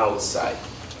from outside.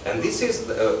 And this is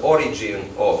the origin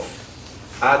of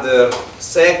other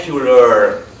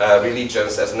secular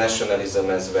religions as nationalism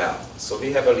as well. So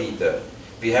we have a leader.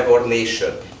 We have our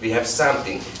nation, we have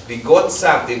something, we got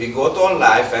our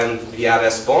life, and we are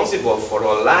responsible for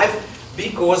our life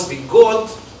because we got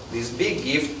this big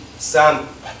gift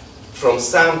from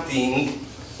something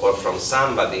or from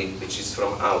somebody which is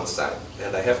from outside,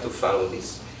 and I have to follow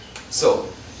this. So,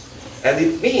 and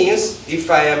it means if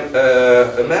I am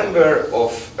a member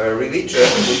of a religion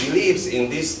who believes in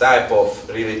this type of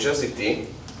religiosity,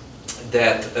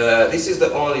 that this is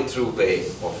the only true way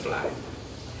of life.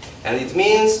 And it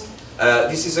means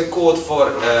this is a code for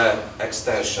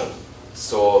extension.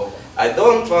 So I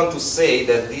don't want to say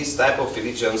that these type of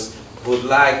religions would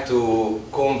like to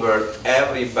convert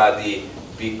everybody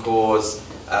because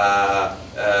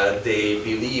they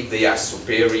believe they are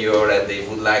superior, and they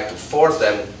would like to force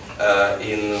them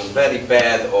in very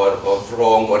bad or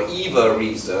wrong or evil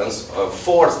reasons, or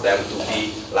force them to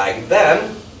be like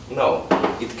them. No,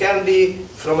 it can be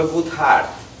from a good heart.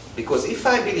 Because if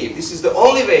I believe this is the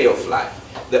only way of life,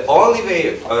 the only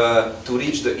way to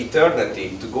reach the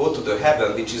eternity, to go to the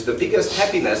heaven, which is the biggest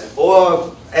happiness,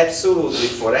 or absolutely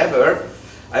forever,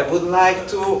 I would like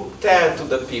to tell to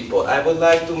the people, I would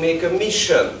like to make a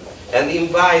mission and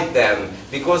invite them.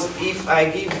 Because if I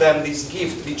give them this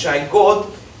gift which I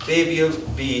got, they will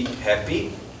be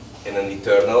happy in an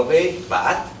eternal way,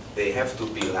 but they have to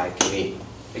be like me.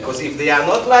 Because if they are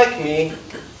not like me,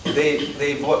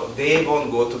 they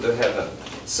won't go to the heaven.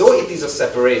 So it is a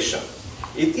separation.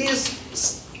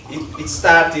 It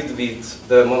started with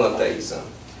the monotheism.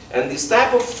 And this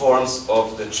type of forms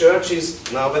of the churches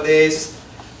nowadays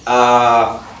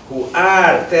who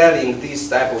are telling this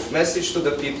type of message to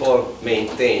the people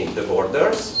maintain the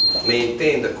borders,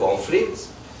 maintain the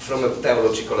conflicts from a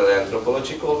theological and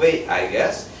anthropological way, I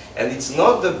guess. And it's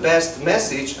not the best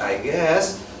message, I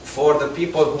guess, for the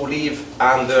people who live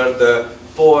under the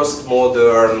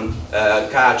postmodern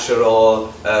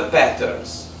cultural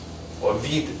patterns, or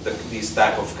with these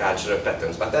type of cultural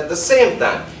patterns. But at the same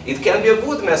time, it can be a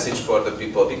good message for the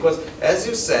people, because, as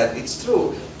you said, it's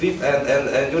true,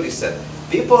 and Yuri said,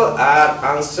 people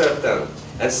are uncertain,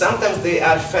 and sometimes they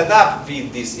are fed up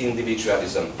with this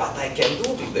individualism. What I can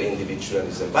do with the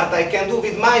individualism, what I can do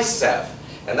with myself.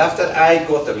 And after I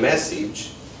got a message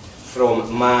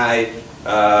from my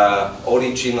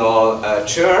original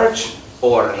church,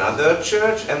 or another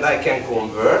church, and I can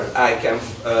convert, I can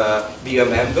be a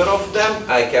member of them,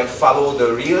 I can follow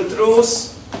the real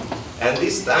truth, and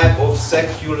this type of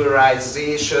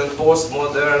secularization,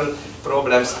 postmodern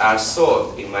problems are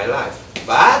solved in my life.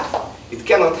 But it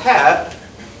cannot help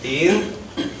in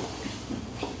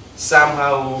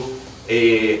somehow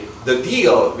the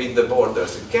deal with the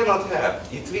borders. It cannot help.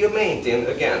 It will maintain,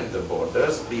 again, the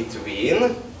borders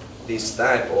between this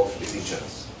type of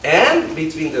religions. And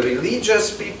between the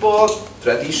religious people,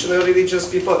 traditional religious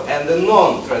people, and the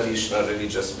non-traditional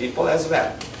religious people as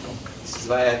well. This is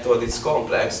why I thought it's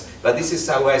complex, but this is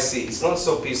how I see. It's not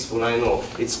so peaceful, I know.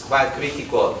 It's quite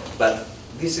critical, but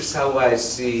this is how I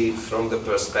see from the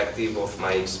perspective of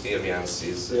my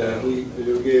experiences. Yeah,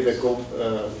 you gave a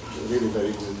really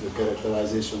very good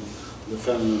characterization of the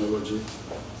phenomenology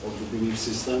of the belief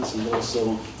systems, and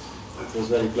also it was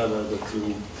very clever that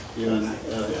you even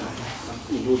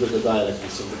included the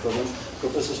dialectics of the problem.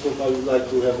 Professor SKOF, I would like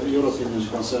to have your opinion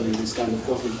concerning this kind of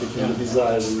conflict between the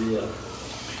desire and the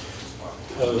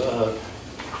Well,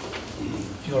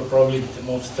 you're probably the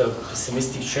most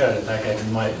pessimistic chair that I had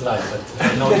in my life, but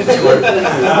I know that you were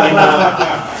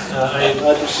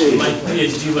my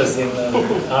PhD was in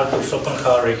Arthur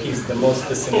Schopenhauer. He's the most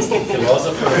pessimistic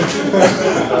philosopher.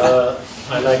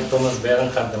 I like Thomas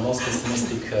Bernhard, the most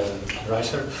pessimistic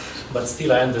writer, but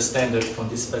still I understand that from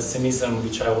this pessimism,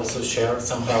 which I also share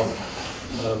somehow,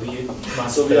 we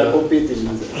must... So we are competing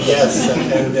with it. Yes,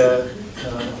 and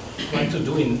what to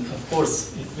do in, of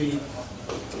course, if we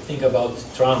think about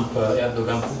Trump,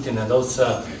 Erdogan, Putin, and those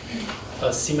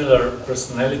similar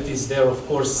personalities, they are of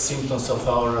course symptoms of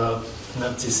our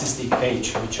narcissistic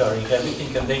age, which are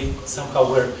inhabiting, and they somehow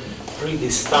were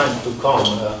predestined to come.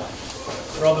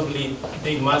 Probably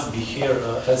they must be here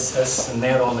as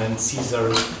Neron and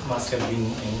Caesar must have been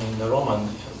in the Roman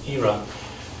era.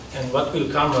 And what will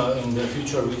come in the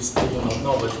future we still do not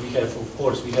know, but we have, of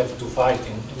course, we have to fight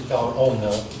with our own,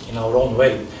 in our own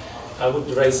way. I would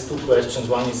raise two questions.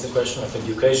 One is the question of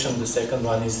education. The second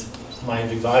one is my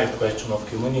revived question of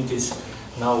communities,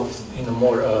 now in a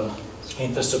more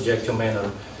intersubjective manner.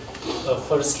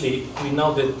 Firstly, we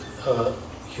know that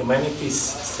humanities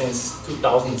since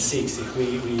 2006, if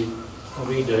we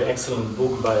read an excellent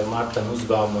book by Martha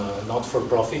Nussbaum, Not for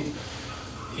Profit,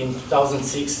 in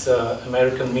 2006,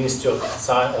 American Ministry of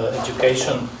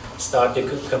Education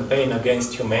started a campaign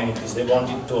against humanities. They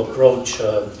wanted to approach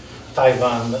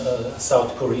Taiwan,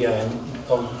 South Korea, and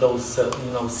all those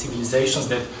civilizations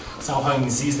that somehow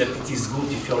insist that it is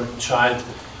good if your child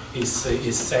is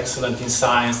excellent in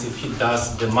science, if he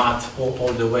does the math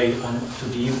all the way on to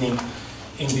the evening.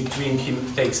 In between, he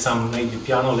takes some maybe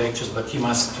piano lectures, but he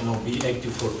must be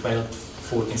active for 12,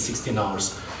 14, 16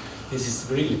 hours. This is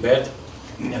really bad,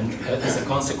 and as a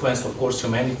consequence, of course,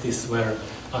 humanities were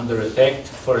under attack,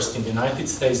 first in the United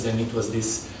States, then it was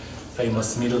this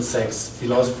famous Middlesex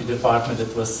philosophy department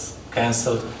that was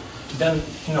cancelled. Then,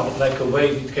 like a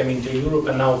wave, it came into Europe,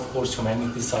 and now, of course,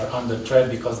 humanities are under threat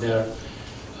because they are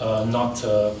not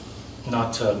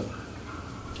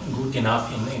good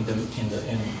enough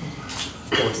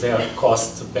of course, their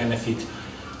cost-benefit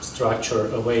structure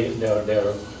way they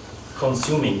are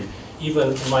consuming.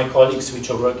 Even my colleagues, which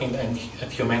are working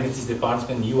at humanities department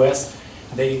in the U.S.,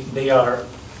 they have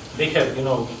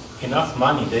enough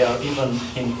money. They are even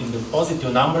in the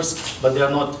positive numbers, but they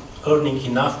are not earning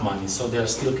enough money, so they are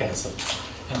still cancelled.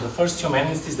 And the first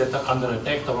humanities that are under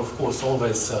attack are, of course,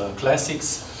 always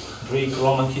classics, Greek,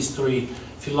 Roman history,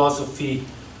 philosophy,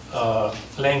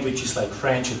 languages like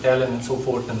French, Italian, and so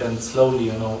forth, and then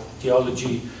slowly,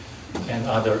 theology and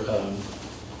other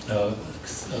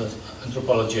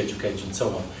anthropology education, and so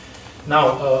on.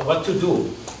 Now, what to do?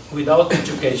 Without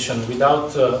education,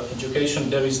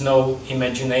 there is no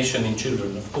imagination in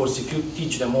children. Of course, if you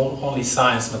teach them only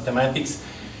science, mathematics,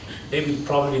 they will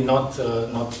probably not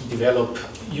develop.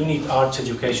 You need arts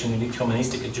education, you need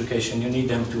humanistic education, you need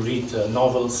them to read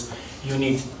novels, you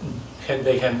need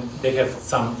they have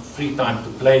some free time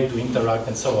to play, to interact,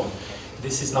 and so on.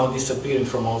 This is now disappearing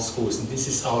from our schools, and this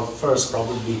is our first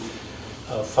probably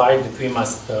fight that we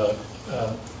must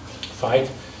fight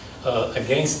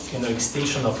against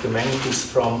extinction of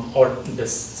humanities or the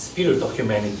spirit of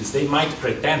humanities. They might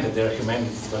pretend that they are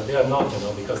humanities, but they are not,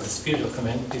 because the spirit of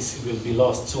humanities will be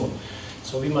lost soon.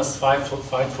 So we must fight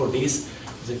for this.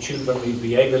 The children will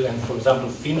be able, and for example,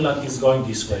 Finland is going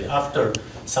this way. After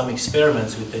some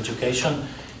experiments with education,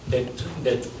 then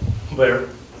they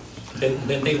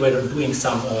were doing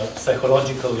some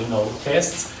psychological,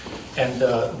 tests, and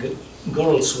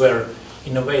girls were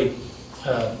in a way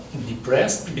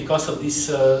depressed because of this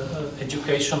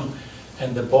education,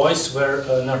 and the boys were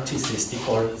narcissistic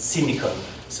or cynical.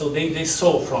 So they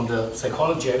saw from the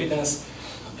psychology evidence,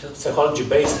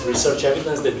 psychology-based research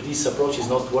evidence, that this approach is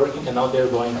not working, and now they're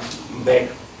going back,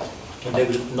 and they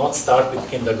will not start with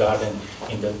kindergarten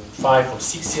in the 5 or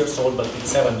 6 years old, but with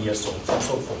 7 years old, and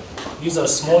so forth. These are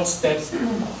small steps,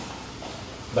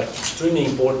 but extremely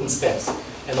important steps.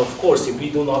 And of course, if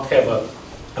we do not have a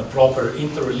proper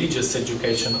interreligious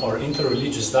education or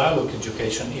interreligious dialogue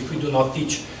education, if we do not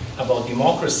teach about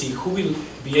democracy, who will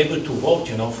be able to vote,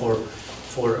 for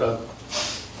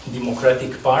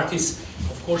democratic parties?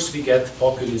 Of course, we get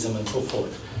populism and so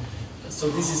forth. So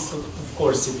this is, of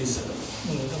course, it is a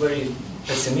very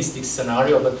pessimistic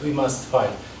scenario, but we must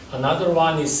fight. Another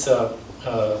one is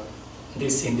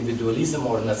this individualism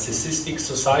or narcissistic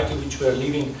society which we are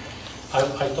living.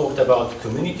 I talked about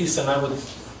communities, and I would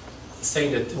say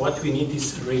that what we need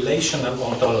is relational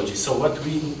ontology. So what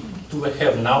we do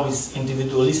have now is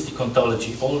individualistic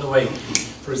ontology all the way.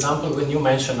 For example, when you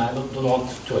mention, I don't want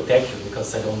to attack you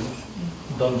because I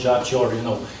don't judge your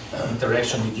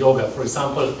interaction with yoga. For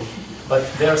example, But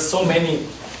there are so many,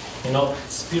 you know,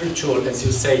 spiritual, as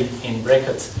you say in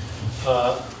brackets,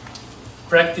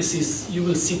 practices. You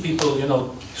will see people, you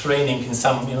know, training in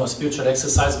some, you know, spiritual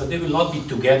exercise, but they will not be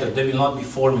together. They will not be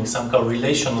forming some kind of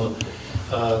relational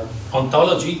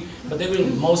ontology, but they will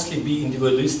mostly be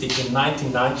individualistic in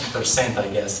 90%, I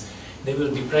guess. They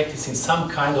will be practicing some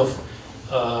kind of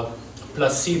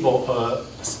placebo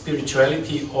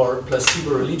spirituality or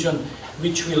placebo religion,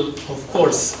 which will, of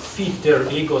course, feed their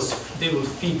egos. They will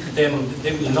feed them.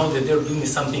 They will know that they're doing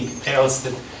something else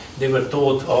that they were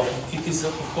taught of. It is,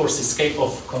 of course, escape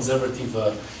of conservative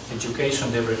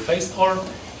education they were faced, or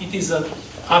it is an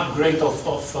upgrade of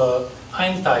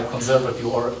anti-conservative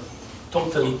or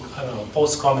totally, I don't know,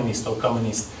 post-communist or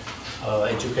communist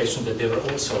education that they were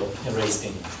also raised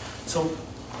in. So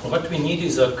what we need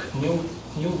is a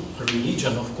new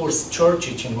religion. Of course,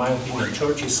 churches, in my opinion,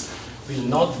 churches will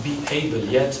not be able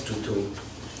yet to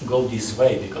go this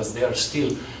way, because they are still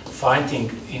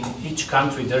fighting. In each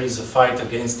country there is a fight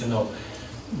against, you know,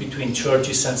 between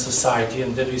churches and society,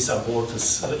 and there is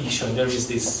abortus issue, and there is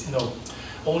this, you know,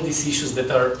 all these issues that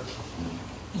are,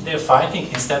 they're fighting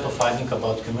instead of fighting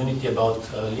about community, about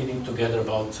living together,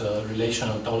 about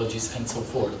relational ontologies and so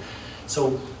forth.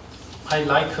 So I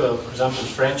like, for example,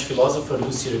 French philosopher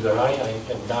Lucie Regaray. I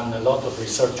have done a lot of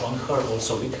research on her,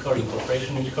 also with her, in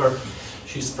cooperation with her.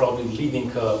 She's probably leading,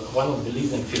 one of the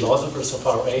leading philosophers of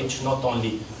our age, not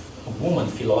only a woman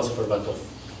philosopher, but of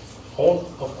all,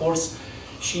 of course.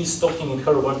 She's talking in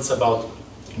her words about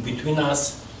between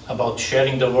us, about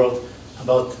sharing the world,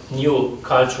 about new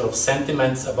culture of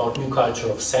sentiments, about new culture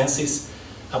of senses,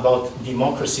 about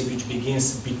democracy which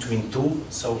begins between two.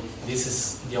 So this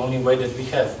is the only way that we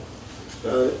have.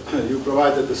 You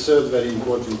provided the third very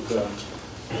important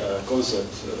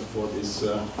concept for this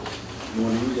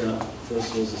morning.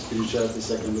 First was spirituality,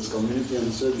 second was community, and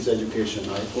the third is education.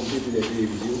 I completely agree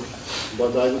with you.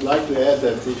 But I would like to add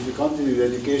that if we continue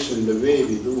education the way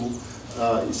we do,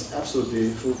 it's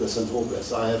absolutely fruitless and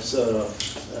hopeless. I have several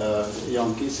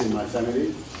young kids in my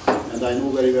family, and I know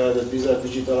very well that without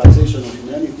digitalization of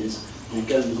humanities, we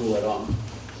can go around.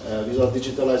 Without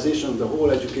digitalization of the whole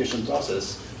education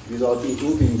process, without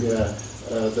including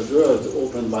the world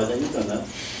opened by the internet,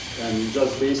 and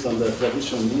just based on the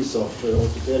traditional needs of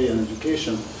authoritarian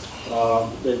education,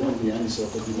 there won't be any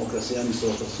sort of democracy, any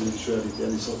sort of spirituality,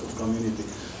 any sort of community.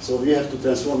 So we have to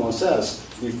transform ourselves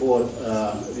before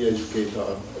we educate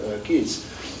our kids.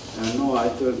 And now I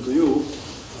turn to you.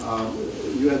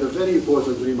 You had a very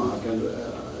important remark, and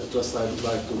just I would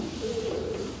like to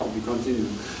be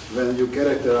continued, when you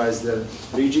characterize the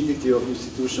rigidity of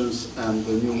institutions and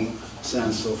the new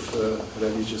sense of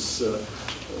religious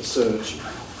surge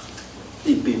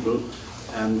in people.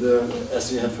 And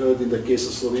as we have heard in the case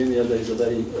of Slovenia, there is a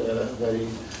very, very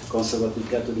conservative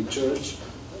Catholic Church,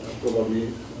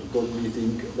 probably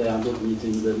they are not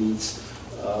meeting the needs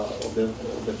of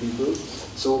the people.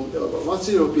 So what's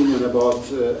your opinion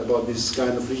about this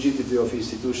kind of rigidity of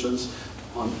institutions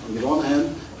on the one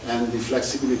hand, and the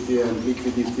flexibility and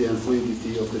liquidity and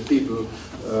fluidity of the people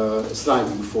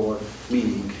striving for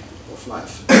meaning of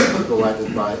life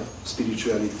provided by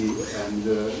spirituality and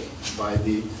by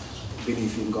the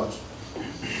belief in God?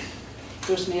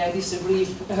 Personally, I disagree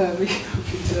with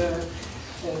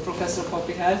Professor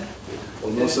Poppyhead. Oh,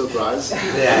 no surprise.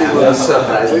 Yeah, no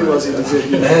surprise. He was in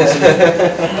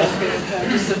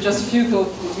just a few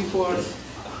thoughts before.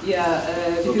 Yeah.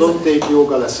 So don't take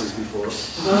yoga lessons before.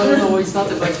 No, it's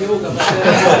not about yoga. But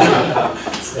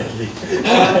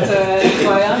if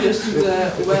I understood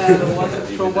well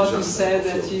from what you said,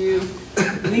 that you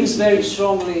link very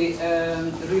strongly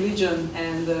religion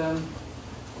and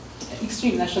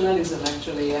extreme nationalism,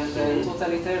 actually, and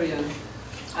totalitarian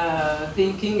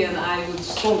thinking, and I would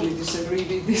strongly disagree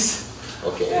with this.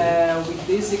 Okay. With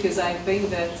this, because I think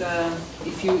that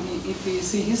if you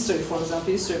see history, for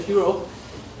example, history of Europe,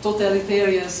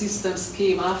 totalitarian systems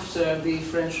came after the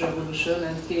French Revolution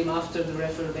and came after the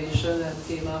Reformation and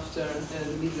came after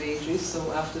the Middle Ages,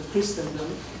 so after Christendom.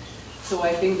 So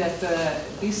I think that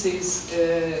this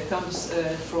comes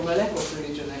from a lack of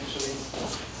religion, actually.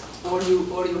 Or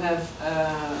you have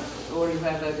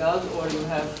a God,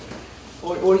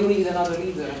 or you need another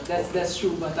leader. That's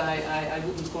true, but I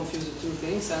wouldn't confuse the two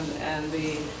things. And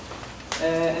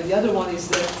the other one is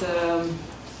that,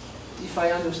 if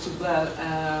I understood well,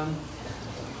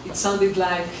 it sounded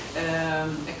like a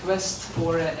quest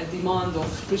or a demand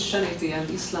of Christianity and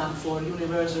Islam for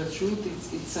universal truth.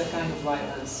 It's a kind of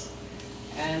violence.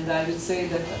 And I would say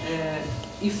that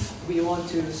if we want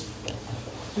to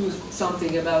do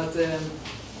something about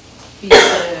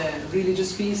peace,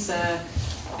 religious peace,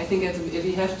 I think that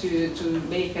we have to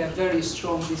make a very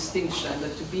strong distinction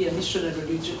that to be a missionary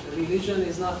religion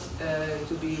is not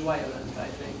to be violent, I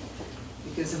think.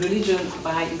 Because religion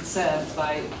by itself,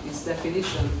 by its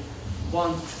definition,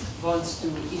 wants to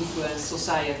influence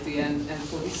society, and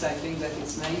for this I think that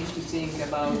it's naive to think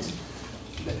about,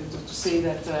 to say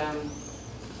that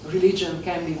religion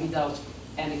can be without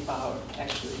any power,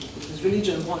 actually. Because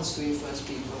religion wants to influence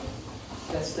people.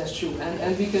 That's true,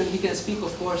 and we can speak,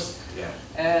 of course,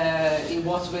 in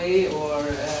what way, or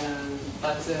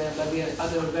but the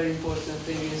other very important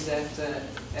thing is that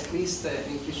at least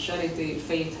in Christianity,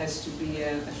 faith has to be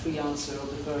a free answer of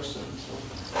the person.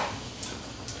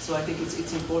 So I think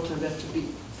it's important that to be,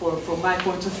 from my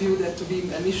point of view, that to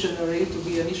be a missionary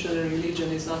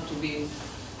religion is not to be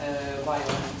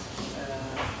violent.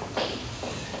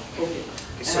 Okay.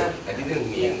 Sorry, I didn't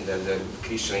mean that the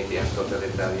Christianity and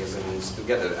totalitarianism is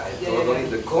together. I thought only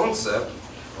the concept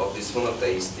of this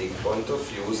monotheistic point of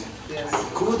views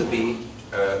could be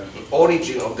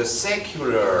origin of the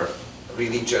secular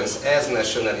religions as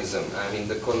nationalism. I mean,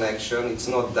 the connection, it's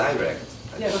not direct.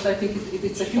 Yeah, but I think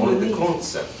it's a human only need. The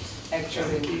concept.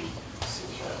 Actually.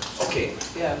 Okay.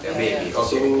 Maybe.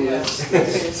 Okay.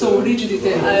 So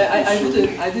rigidity.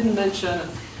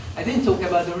 I didn't talk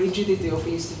about the rigidity of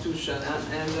institution,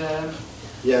 and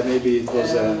yeah, maybe it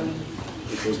was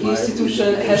my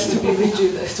institution has to be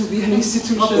rigid to be an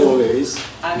institution. Not always.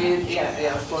 I mean,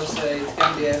 yeah, of course, it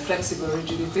can be a flexible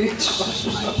rigidity,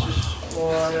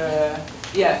 or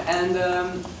and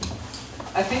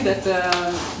I think that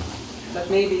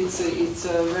maybe it's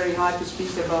very hard to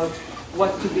speak about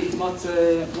what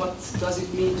does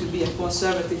it mean to be a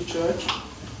conservative church.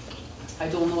 I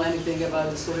don't know anything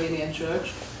about the Slovenian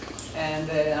church.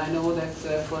 And I know that,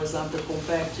 for example,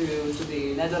 compared to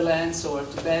the Netherlands or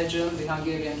to Belgium, the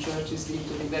Hungarian church is deemed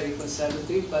to be very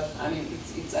conservative. But I mean,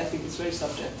 I think it's very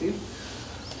subjective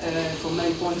from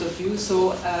many point of view.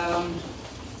 So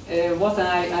what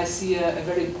I see a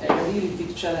really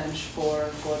big challenge for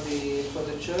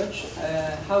the church.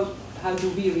 How do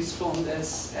we respond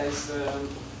as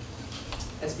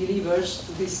believers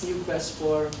to this new quest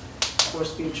for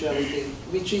spirituality,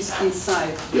 which is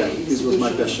inside the institution. This was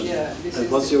my question. Yeah, and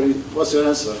what's your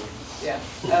answer? Yeah,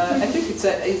 I think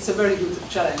it's a very good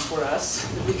challenge for us,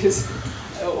 because,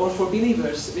 or for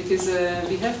believers, because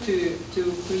we have to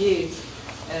create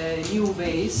new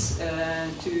ways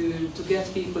to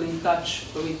get people in touch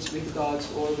with God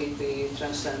or with the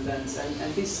transcendence,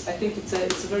 and this, I think it's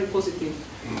a very positive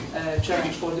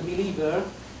challenge for the believer.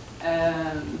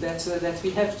 That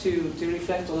we have to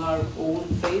reflect on our own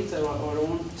faith or our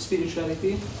own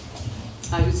spirituality,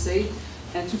 I would say,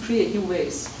 and to create new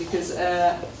ways, because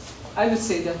I would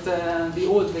say that the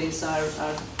old ways are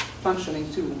functioning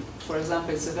too. For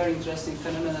example, it's a very interesting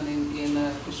phenomenon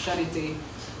in Christianity,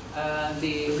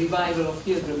 the revival of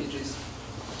pilgrimages,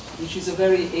 which is a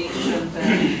very ancient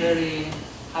and very,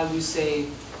 how do you say,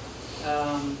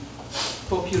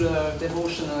 popular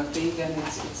devotional thing, and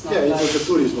it's not. Yeah, it's like the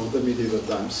tourism of the medieval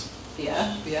times.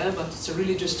 Yeah, but it's a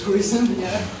religious tourism.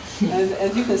 Yeah,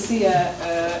 and you can see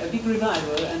a big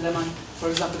revival, and among, for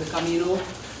example, the Camino,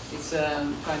 it's a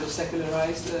kind of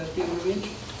secularized pilgrimage.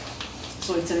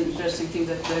 So it's an interesting thing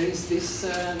that there is this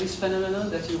phenomenon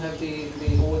that you have the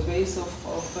old ways of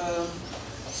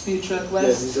spiritual quest.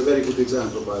 Yes, it's a very good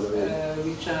example, by the way.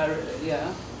 Which are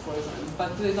for example,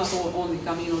 but not only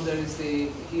Camino. There is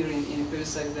here in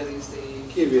Eötvös there is the.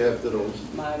 Here we have the road.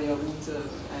 Maria route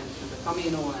and the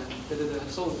Camino, and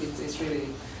so it's really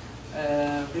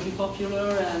really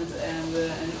popular, and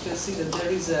you can see that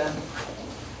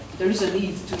there is a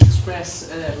need to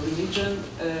express religion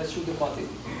through the body,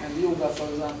 and yoga, for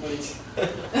example, is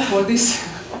for this.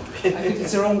 I think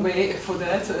it's the wrong way for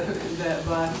that,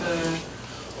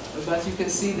 but you can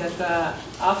see that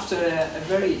after a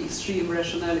very extreme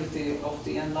rationality of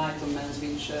the Enlightenment,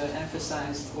 which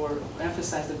emphasized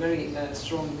a very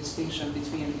strong distinction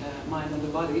between mind and the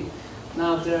body,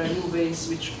 now there are new ways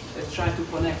which try to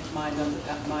connect mind and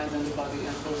the body,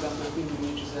 and for example,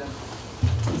 pilgrimage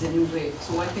is a new way.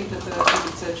 So I think that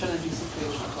it's a challenging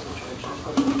situation for the church.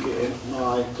 Okay,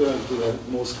 now I turn to the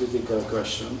most critical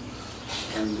question,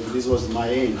 and this was my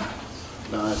aim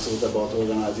when I thought about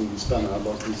organizing this panel,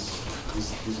 but this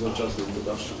was just the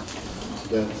introduction.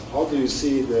 That how do you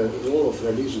see the role of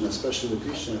religion, especially the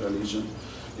Christian religion,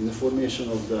 in the formation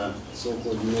of the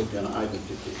so-called European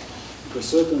identity? Because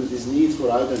certainly this need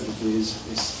for identity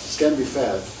can be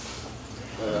felt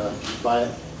by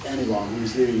anyone who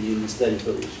is living in this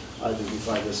territory,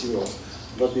 identified as Europe.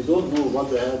 But we don't know what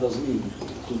the hell does it mean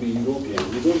to be European.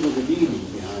 We don't know the meaning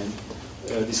behind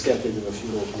this category of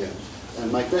European.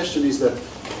 And my question is that,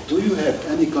 do you have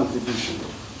any contribution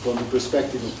from the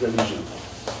perspective of religion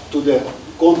to the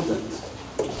content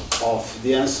of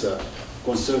the answer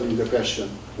concerning the question,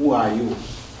 who are you,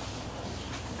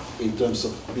 in terms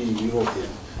of being European?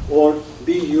 Or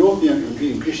being European and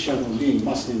being Christian, or being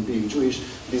Muslim, being Jewish,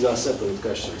 these are separate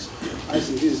questions. I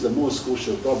think this is the most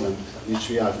crucial problem which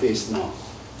we are faced now.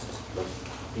 But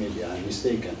maybe I'm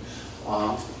mistaken.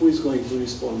 Who is going to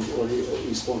respond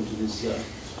to this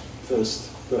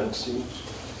first, perhaps you?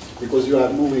 Because you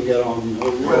are moving around in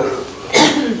whole Well,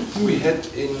 we had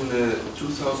in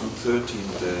 2013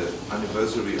 the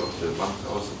anniversary of the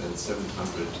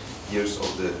 1,700 years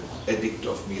of the Edict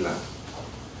of Milan.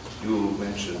 You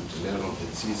mentioned Nero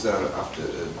and Caesar. After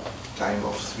a time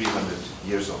of 300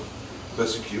 years of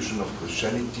persecution of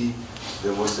Christianity,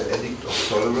 there was the Edict of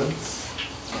Tolerance,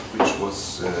 which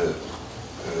was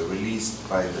released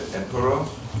by the emperor,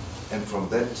 and from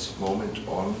that moment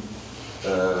on,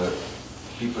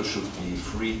 people should be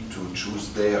free to choose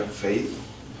their faith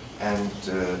and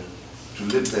to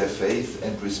live their faith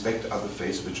and respect other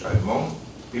faiths which are among.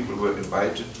 People were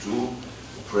invited to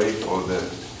pray for the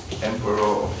emperor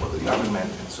or for the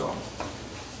government and so on.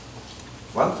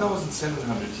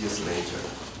 1,700 years later,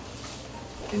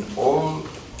 in all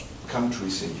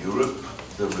countries in Europe,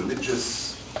 the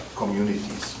religious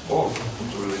communities, all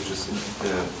interreligious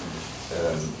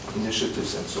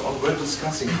initiatives and so on, were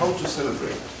discussing how to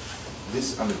celebrate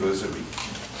this anniversary.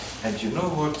 And you know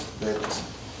what? That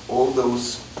all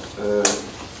those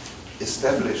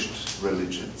established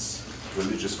religious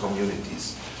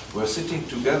communities, were sitting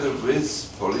together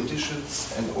with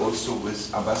politicians and also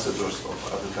with ambassadors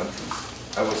of other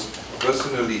countries. I was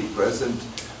personally present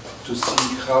to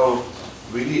see how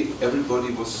really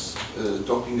everybody was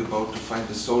talking about to find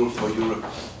a soul for Europe,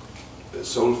 a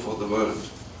soul for the world,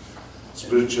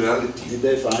 spirituality. Did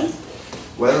they find?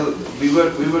 Well, we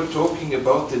were talking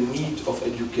about the need of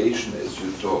education as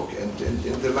you talk, and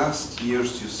in the last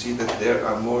years you see that there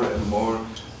are more and more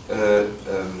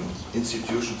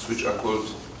institutions which are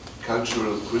called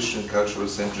Christian cultural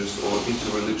centers or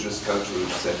interreligious cultural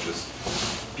centers.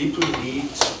 People need,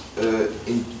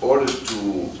 in order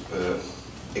to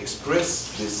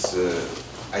express this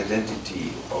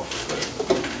identity of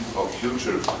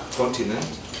future continent,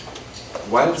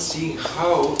 while seeing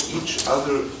how each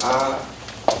other are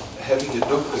having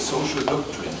a social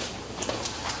doctrine.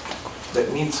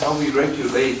 That means how we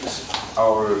regulate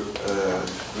our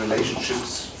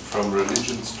relationships from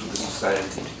religions to the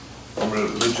society, from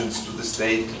religions to the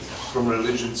state, from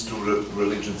religions to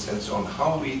religions, and so on.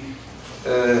 How we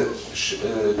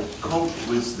cope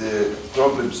with the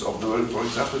problems of the world. For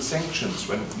example, sanctions.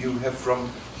 When you have from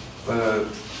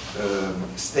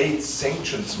state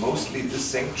sanctions, mostly the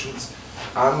sanctions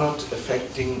are not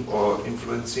affecting or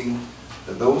influencing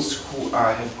those who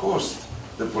have caused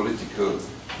the political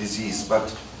disease,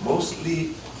 but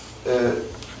mostly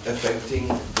affecting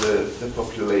the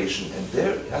population. And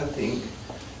there, I think,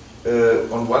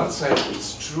 on one side,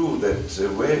 it's true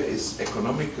that where is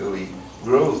economically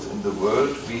growth in the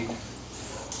world, we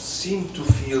seem to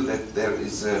feel that there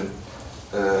is a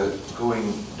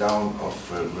going down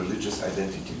of religious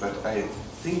identity. But I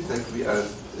think that we are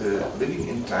living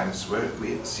in times where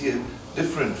we see a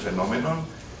different phenomenon,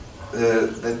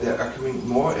 that there are coming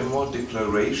more and more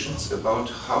declarations about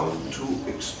how to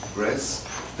express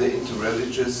the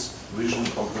interreligious vision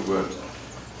of the world.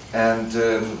 And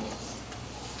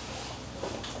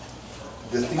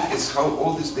the thing is how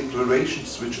all these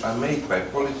declarations which are made by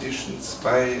politicians,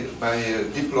 by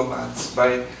diplomats,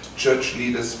 by church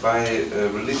leaders, by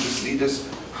religious leaders,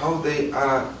 how they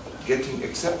are getting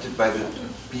accepted by the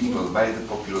people, by the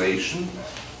population.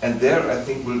 And there, I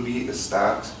think, will be a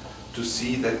start to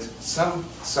see that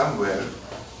somewhere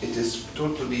it is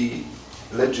totally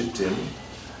legitimate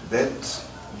that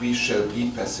we shall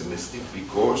be pessimistic,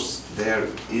 because there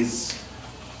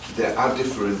are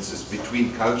differences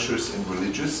between cultures and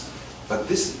religions, but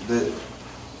the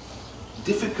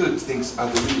difficult things are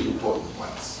the really important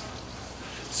ones.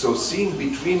 So seeing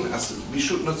between us, we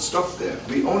should not stop there.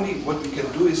 What we can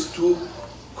do is to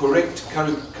correct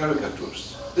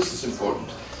caricatures. This is important.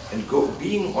 And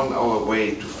being on our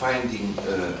way to finding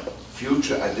a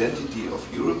future identity of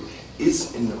Europe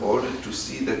is in order to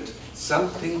see that some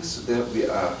things that we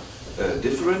are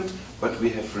different, but we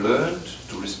have learned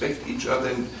to respect each other.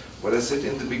 And what I said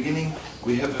in the beginning,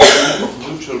 we have a feeling of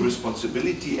mutual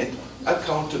responsibility and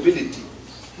accountability.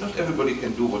 Not everybody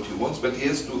can do what he wants, but he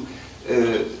has to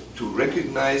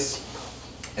recognize,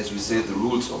 as we say, the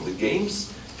rules of the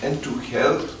games, and to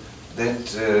help that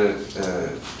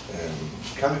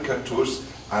caricatures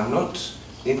are not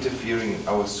interfering in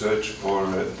our search for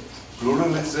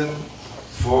pluralism,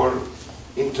 for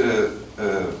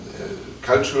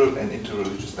cultural and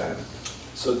interreligious dialogue.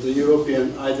 So the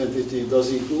European identity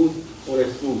does include or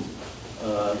exclude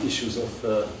issues of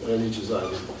religious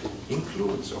identity?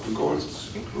 Includes, of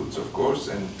course,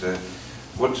 and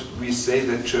what we say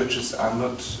that churches are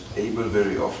not able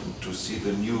very often to see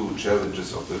the new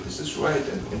challenges of this is right,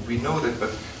 and we know that,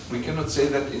 but we cannot say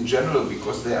that in general,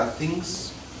 because there are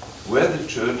things where the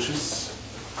churches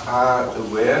are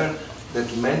aware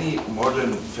that many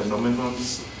modern phenomena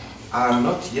are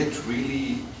not yet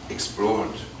really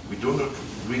explored. We do not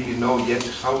really know yet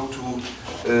how to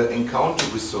encounter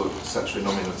with such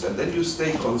phenomena. And then you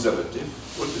stay conservative,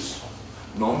 what is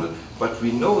normal, but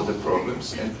we know the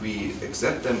problems and we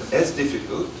accept them as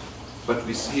difficult, but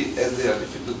we see as they are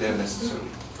difficult, they are necessary.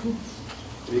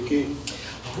 Vicky?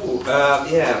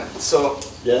 Yeah, so...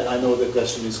 Yeah, I know the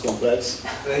question is complex.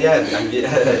 Yeah,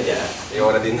 you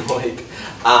already know it.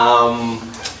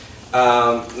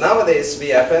 Nowadays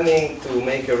we are planning to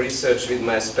make a research with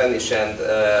my Spanish and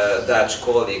Dutch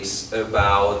colleagues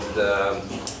about the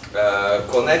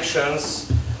connections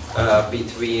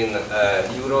between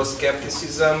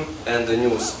Euroscepticism and the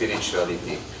new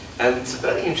spirituality. And it's a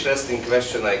very interesting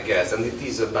question, I guess, and it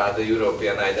is about the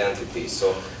European identity.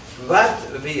 So what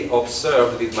we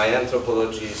observed with my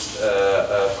anthropologist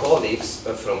colleagues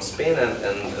from Spain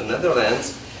and the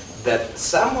Netherlands, that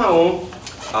somehow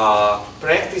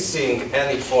practicing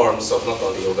any forms of, not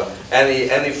only yoga,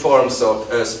 any forms of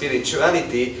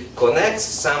spirituality connects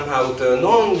somehow to a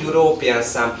non-European,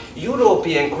 some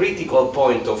European critical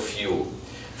point of view.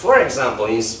 For example,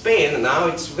 in Spain now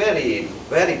it's very,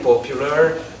 very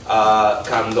popular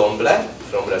candomblé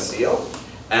from Brazil,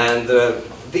 and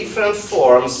different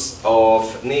forms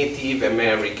of Native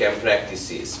American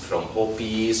practices, from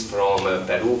Hopis, from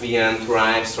Peruvian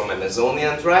tribes, from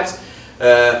Amazonian tribes,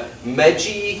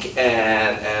 magic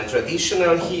and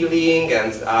traditional healing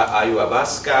and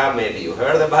ayahuasca. Maybe you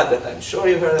heard about that, I'm sure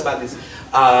you heard about this.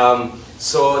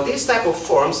 So these type of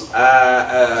forms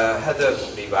had a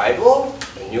revival,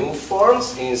 new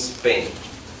forms in Spain.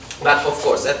 But of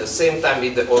course, at the same time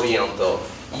with the Oriental,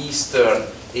 Eastern,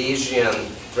 Asian,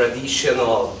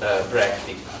 traditional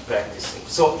practicing.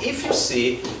 So if you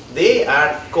see, they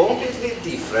are completely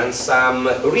different, some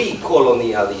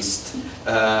re-colonialist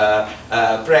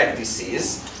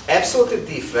practices, absolutely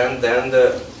different than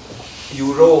the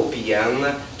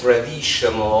European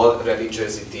traditional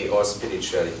religiosity or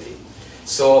spirituality.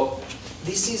 So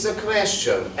this is a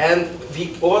question, and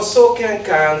we also can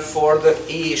count for the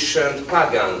ancient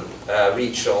pagan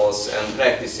rituals and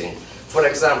practicing. For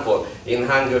example, in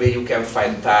Hungary you can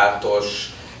find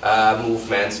Tartos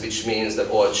movements, which means the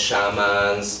old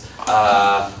shamans,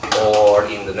 or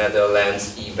in the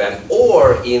Netherlands even,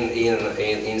 or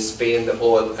in Spain the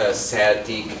old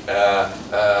Celtic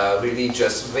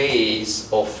religious ways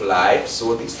of life.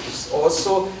 So this is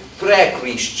also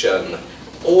pre-Christian,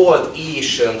 old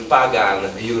Asian pagan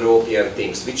European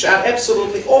things, which are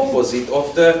absolutely opposite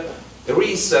of the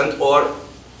recent or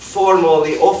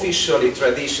formally, officially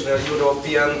traditional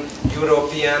European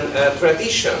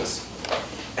traditions.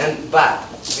 But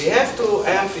we have to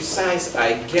emphasize,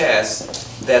 I guess,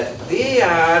 that they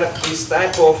are this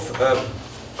type of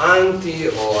anti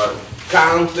or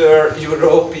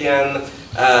counter-European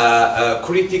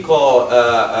critical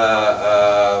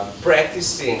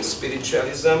practicing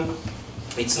spiritualism.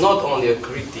 It's not only a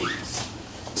critique.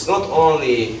 It's not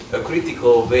only a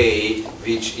critical way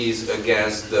which is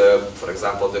against the, for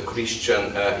example, the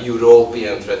Christian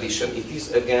European tradition. It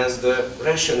is against the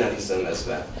rationalism as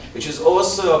well, which is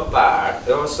also a part,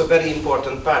 also a very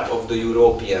important part of the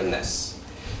Europeanness,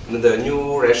 the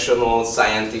new rational,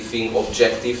 scientific,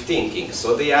 objective thinking.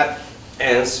 So they are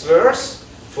answers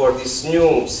for this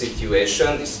new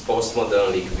situation, this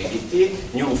postmodern liquidity,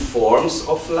 new forms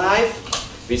of life,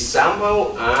 which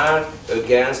somehow are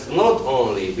against not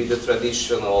only with the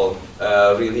traditional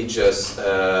religious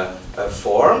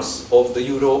forms of the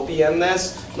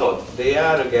Europeanness, no, they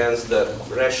are against the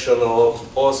rational,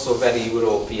 also very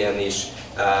Europeanish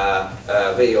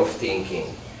way of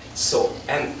thinking. So,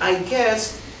 and I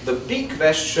guess the big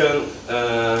question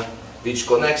which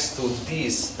connects to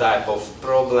this type of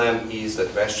problem is the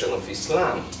question of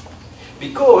Islam.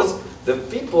 Because the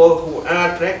people who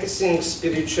are practicing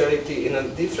spirituality in a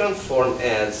different form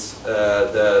as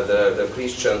the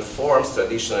Christian forms,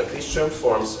 traditional Christian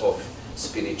forms of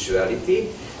spirituality,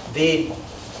 they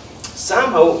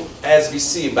somehow, as we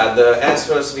see, but the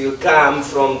answers will come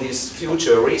from this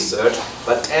future research,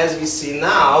 but as we see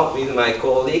now with my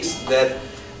colleagues, that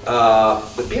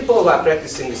the people who are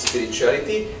practicing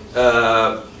spirituality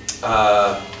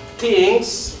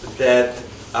thinks that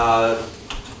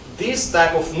these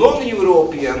type of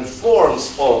non-European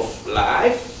forms of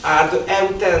life are the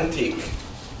authentic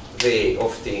way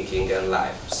of thinking and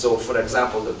life. So, for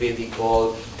example, the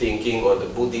Vedical thinking or the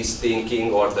Buddhist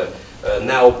thinking or the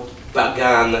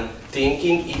neo-pagan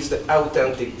thinking is the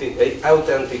authentic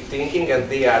thinking, and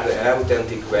they are the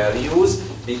authentic values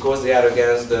because they are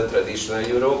against the traditional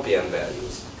European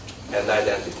values and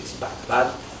identities.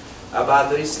 But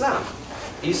about the Islam,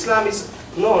 Islam is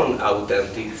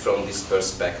non-authentic from this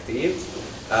perspective,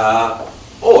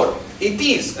 or it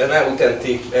is an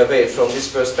authentic way from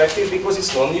this perspective because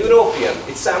it's non-European,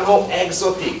 it's somehow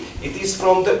exotic, it is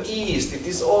from the East, it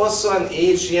is also an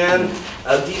Asian,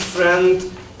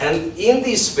 different, and in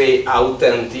this way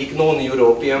authentic,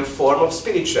 non-European form of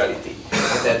spirituality.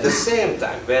 And at the same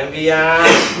time, when we are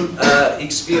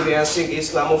experiencing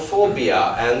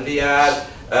Islamophobia and we are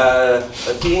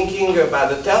thinking about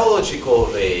the theological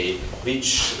way,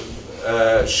 which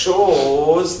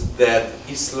shows that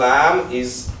Islam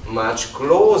is much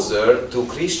closer to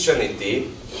Christianity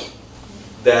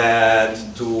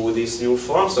than to these new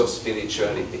forms of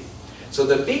spirituality. So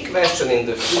the big question in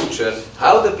the future,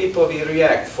 how the people will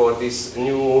react for this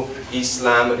new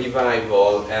Islam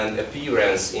revival and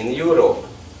appearance in Europe.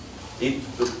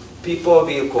 People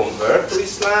will convert to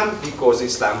Islam because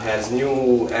Islam has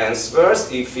new answers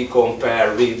if we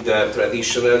compare with the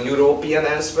traditional European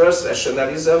answers,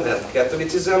 rationalism and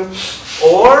Catholicism,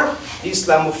 or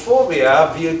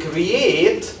Islamophobia will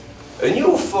create a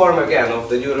new form again of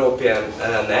the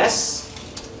Europeanness,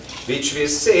 which will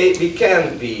say we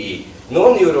can be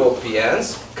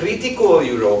non-Europeans, critical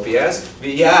Europeans,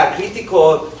 we are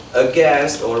critical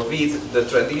against or with the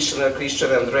traditional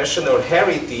Christian and rational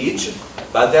heritage,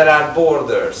 but there are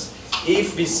borders.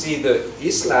 If we see the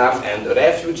Islam and the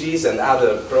refugees and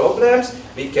other problems,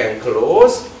 we can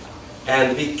close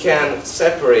and we can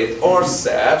separate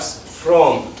ourselves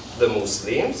from the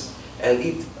Muslims, and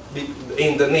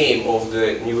in the name of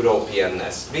the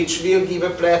Europeanness, which will give a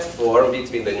platform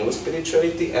between the new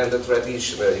spirituality and the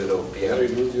traditional European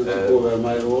you took over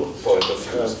my role point of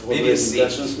view. for We will see.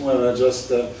 questions. Well, I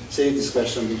just say this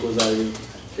question because I will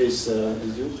face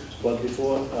you. But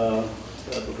before,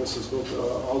 Professor SKOF,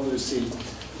 how do you see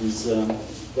this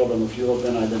problem of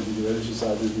European identity, religious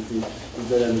identity? Is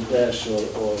there any clash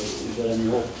or is there any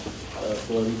hope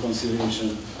for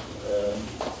reconciliation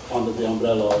under the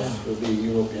umbrella of being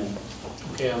European?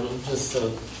 Okay, I will just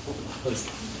first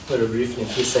very briefly, in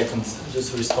 3 seconds,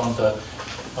 just respond to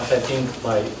what I think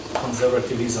by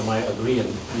conservatism. I agree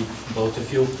with both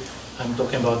of you. I'm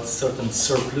talking about certain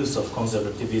surplus of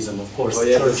conservatism. Of course, oh,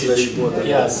 yeah, churches,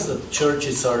 yes,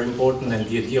 churches are important, and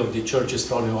the idea of the church is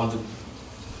probably one of the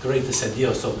greatest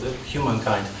ideas of the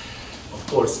humankind. Of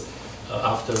course,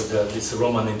 after this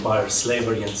Roman Empire,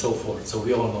 slavery and so forth, so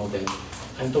we all know that.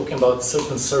 I'm talking about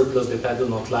certain surplus that I do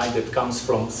not like, that comes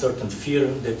from certain fear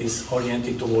that is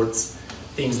oriented towards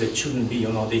things that shouldn't be.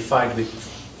 You know, they fight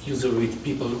usually with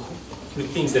people,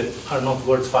 with things that are not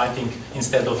worth fighting,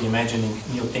 instead of imagining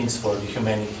new things for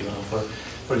humanity. You know,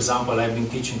 for example, I've been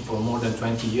teaching for more than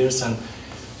 20 years and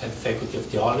at the Faculty of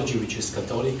Theology, which is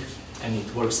Catholic, and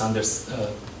it works under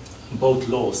both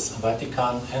laws,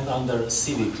 Vatican and under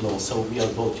civic law. So we are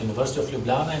both University of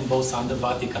Ljubljana and both under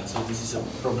Vatican. So this is a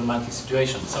problematic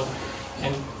situation. So,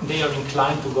 and they are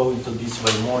inclined to go into this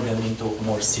way more than into a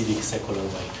more civic, secular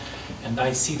way. And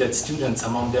I see that students,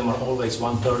 among them are always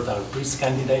 1/3 are priest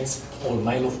candidates, all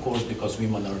male of course, because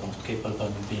women are not capable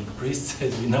of being priests,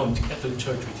 as we know in the Catholic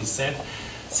Church, which is said.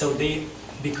 So they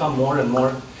become more and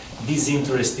more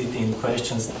disinterested in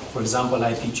questions. For example,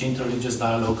 I teach interreligious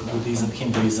dialogue, Buddhism,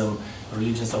 Hinduism,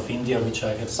 religions of India, which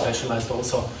I have specialized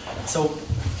also. So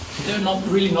they're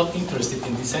really not interested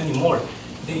in this anymore.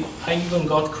 I even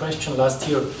got a question last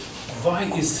year, why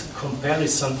is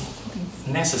comparison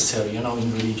necessary, you know,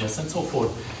 in religions and so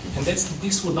forth? And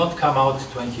this would not come out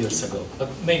 20 years ago, but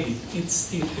maybe it's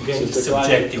still, again, so it's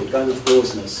subjective. Kind of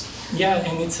closeness. Yeah,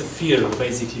 and it's a fear,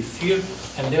 basically fear,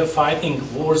 and they're fighting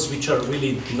wars which are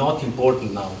really not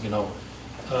important now, you know,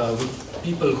 with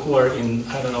people who are in,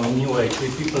 I don't know, in New Age,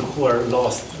 with people who are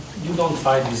lost. You don't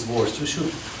fight these wars. You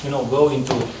should, you know, go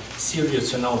into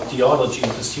serious, you know, theology,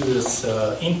 into serious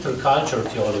intercultural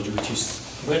theology, which is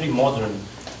very modern,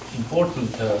 important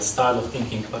style of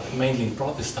thinking, but mainly in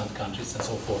Protestant countries and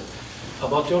so forth.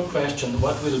 About your question,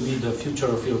 what will be the future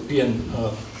of European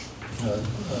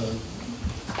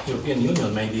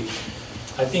Union, maybe?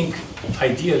 I think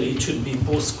ideally it should be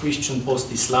post-Christian,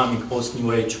 post-Islamic,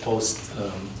 post-New Age,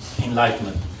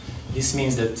 post-Enlightenment. This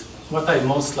means that what I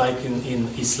most like in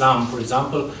Islam, for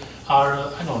example, are,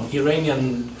 I don't know,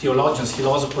 Iranian theologians,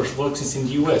 philosophers working in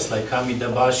the US, like Hamid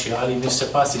Dabashi, Ali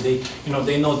Mirsapasi. They, you know,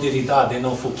 they know Derrida, they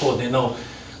know Foucault, they know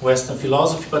Western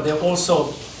philosophy, but they're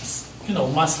also, you know,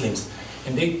 Muslims.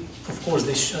 And they, of course,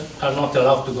 they are not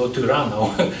allowed to go to Iran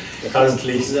now,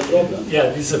 currently. This is a problem. Yeah,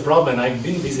 this is a problem. I've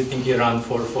been visiting Iran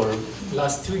for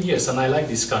last 2 years, and I like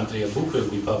this country. A book will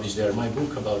be published there, my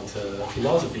book about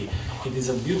philosophy. It is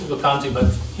a beautiful country, but,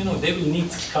 you know, they will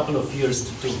need a couple of years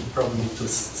to probably to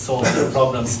solve their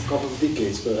problems. A couple of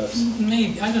decades, perhaps.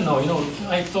 Maybe, I don't know. You know,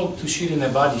 I talked to Shirin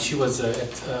Ebadi. She was a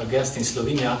guest in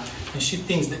Slovenia, and she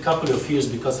thinks that a couple of years,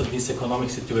 because of this economic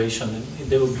situation,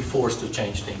 they will be forced to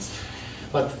change things.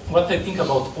 But what I think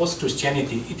about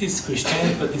post-Christianity, it is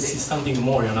Christianity, but this is something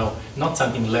more, you know, not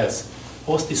something less.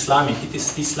 Post-Islamic, it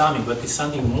is Islamic, but it's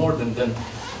something more than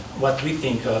what we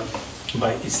think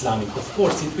by Islamic. Of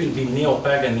course, it will be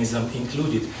neo-paganism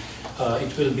included.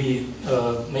 It will be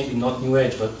maybe not New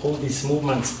Age, but all these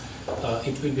movements.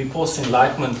 It will be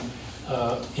post-Enlightenment.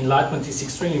 Enlightenment is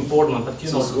extremely important, but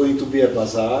you know. It's going to be a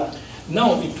bazaar.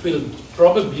 No, it will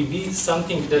probably be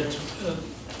something that.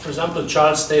 For example,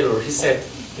 Charles Taylor, he said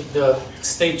that the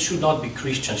state should not be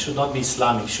Christian, should not be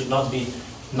Islamic, should not be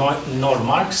nor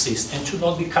Marxist, and should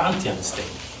not be Kantian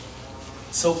state.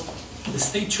 So the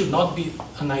state should not be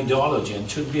an ideology and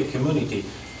should be a community.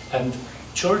 And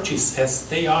churches, as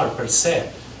they are per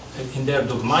se, in their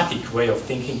dogmatic way of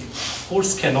thinking, of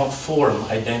course cannot form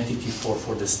identity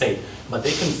for the state, but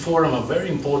they can form a very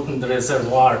important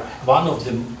reservoir, one of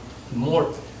the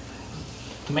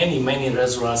many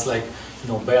reservoirs, like,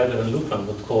 you know, Berger and Lupin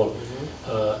would call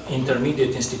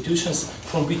intermediate institutions,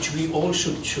 from which we all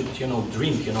should you know,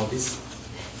 drink, you know, this.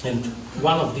 And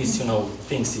one of these, you know,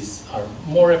 things are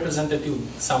more representative,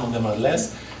 some of them are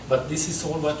less, but this is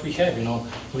all what we have, you know.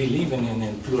 We live in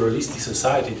a pluralistic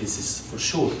society, this is for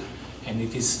sure. And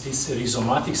it is this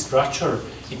rhizomatic structure,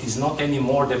 it is not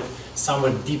anymore that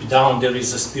somewhere deep down there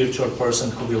is a spiritual person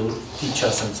who will teach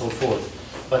us and so forth.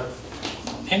 But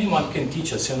anyone can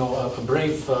teach us, you know, a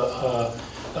brave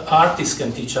artist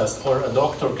can teach us, or a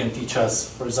doctor can teach us.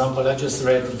 For example, I just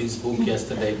read this book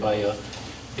yesterday by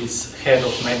this head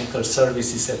of medical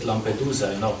services at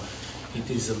Lampedusa, you know. It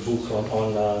is a book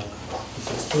it's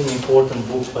an extremely important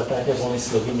book, but I have only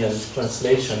Slovenian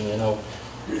translation, you know,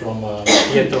 from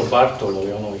Pietro Bartolo,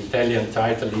 you know. Italian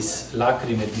title is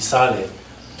Lacrime di Sale.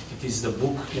 It is the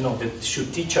book, you know, that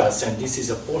should teach us, and this is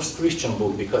a post-Christian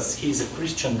book, because he's a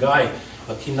Christian guy,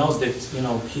 but he knows that, you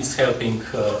know, he's helping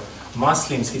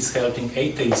Muslims, he's helping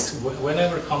atheists,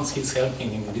 whenever comes he's helping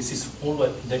him. This is all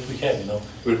that we have, you know.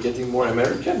 We're getting more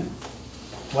American.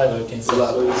 Why do you think so?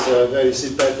 So it's very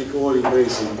sympathetic, all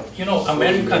embracing. You know,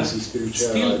 Americans still,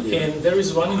 and there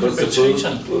is one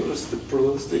interpretation.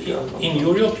 In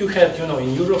Europe, you had, you know,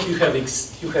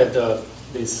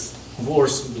 this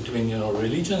wars between, you know,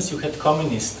 religions. You had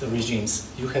communist regimes.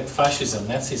 You had fascism,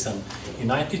 Nazism.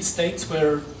 United States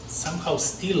were somehow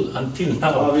still, until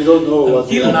now, we don't know what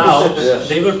until now,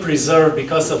 they were preserved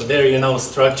because of their, you know,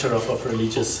 structure of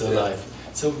religious life.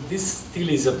 So this still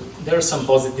is there are some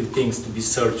positive things to be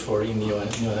searched for in the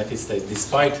United States,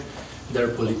 despite their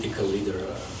political leader,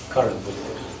 current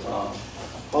political leader.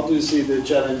 How do you see the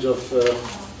challenge of the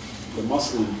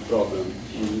Muslim problem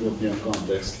in European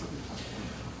context?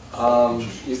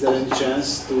 Is there any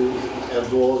chance to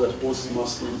evolve a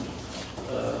post-Muslim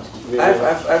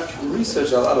I've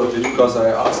researched a lot of it because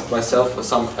I asked myself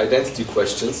some identity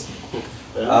questions.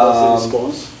 And what's the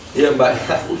response? Yeah,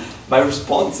 my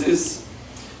response is,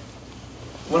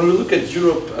 when we look at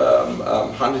Europe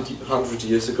 100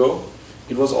 years ago,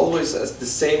 it was always the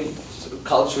same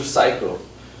culture cycle.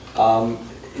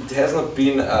 It has not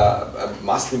been a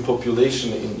Muslim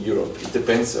population in Europe. It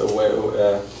depends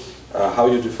how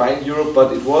you define Europe,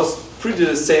 but it was pretty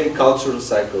the same cultural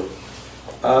cycle.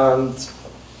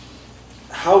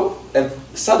 And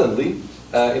suddenly,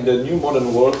 in the new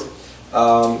modern world,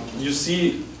 you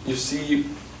see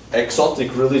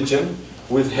exotic religion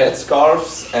with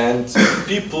headscarves and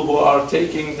people who are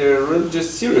taking their religion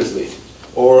seriously,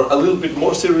 or a little bit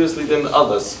more seriously than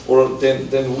others, or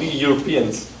than we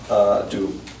Europeans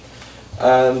do.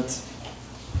 And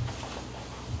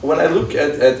when I look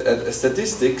at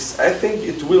statistics, I think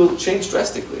it will change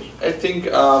drastically. I think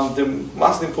the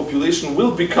Muslim population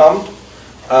will become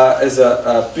as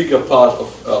a bigger part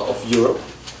of Europe,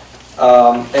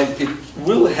 and it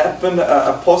will happen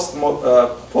a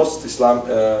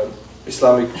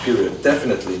post-Islamic period,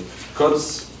 definitely,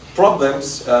 because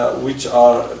problems which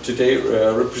are today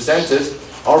represented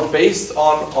are based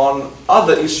on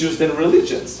other issues than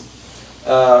religions.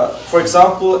 For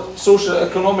example,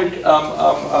 socio-economic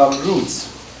roots,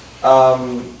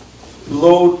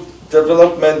 low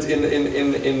development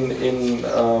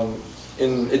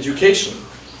in education.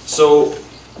 So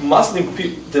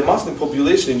the Muslim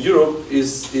population in Europe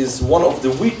is one of the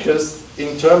weakest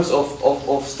in terms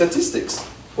of statistics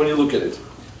when you look at it.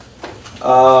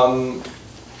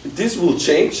 This will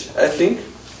change, I think,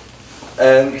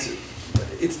 and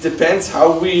it depends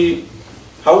how we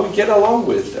get along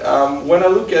with. When I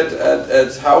look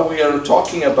at how we are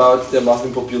talking about the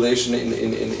Muslim population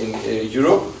in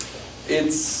Europe,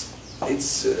 it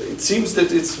seems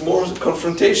that it's more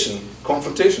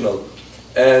confrontational,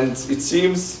 and it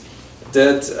seems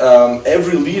that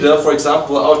every leader, for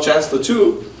example, our chancellor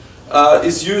too,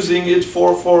 is using it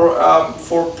for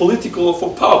political,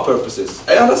 for power purposes.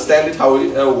 I understand it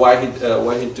why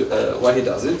he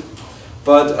does it,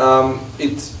 but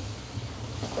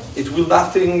it will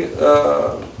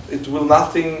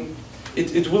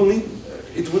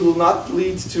not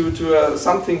lead to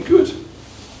something good.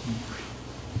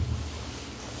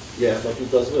 Yeah, but it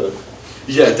does work.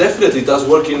 Yeah, definitely it does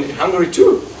work in Hungary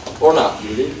too, or not?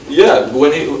 Really? Yeah,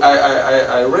 when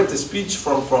I read the speech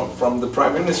from the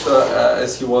Prime Minister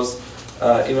as he was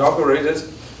inaugurated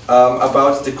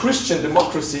about the Christian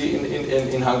democracy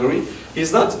in Hungary.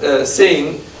 He's not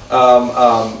saying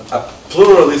a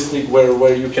pluralistic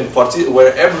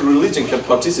where every religion can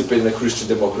participate in a Christian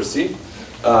democracy.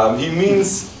 He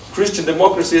means Christian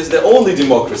democracy is the only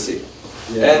democracy.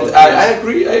 Yeah, and I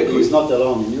agree. He's not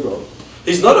alone in Europe.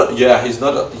 He's not. Yeah,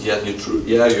 you're true.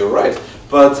 Yeah, you're right.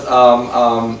 But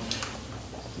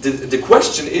the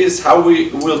question is how we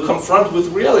will confront with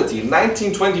reality. In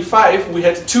 1925, we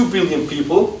had 2 billion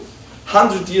people.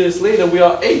 100 years later, we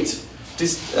are 8.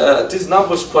 These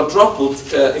numbers quadrupled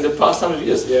in the past 100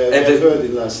 years. Yeah, and I heard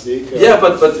it last week. Yeah,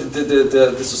 but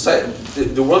the society,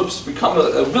 the world's become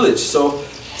a village. So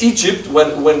Egypt,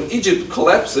 when Egypt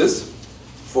collapses,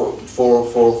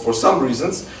 for some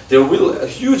reasons, there will a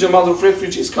huge amount of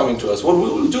refugees coming to us. What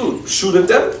will we do? Shoot at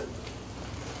them,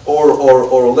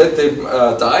 or let them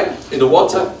die in the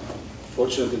water?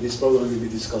 Fortunately, this problem will be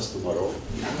discussed tomorrow.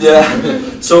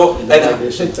 Yeah. So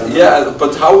yeah,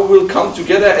 but how we will come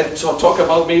together and talk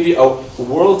about maybe a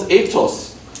world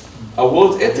ethos, a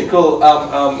world ethical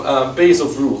base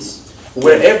of rules,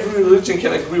 where every religion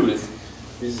can agree with.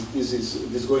 This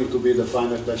is going to be the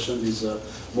final question, is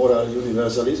moral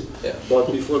universalism. Yeah. But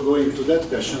before going to that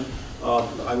question,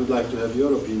 I would like to have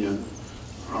your opinion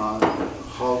on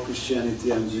how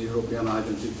Christianity and the European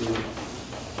identity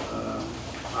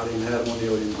are in harmony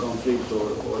or in conflict,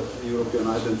 or European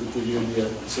identity will be a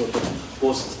sort of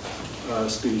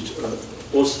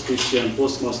post-Christian,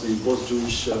 post-Muslim,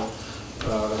 post-Jewish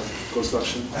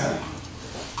construction.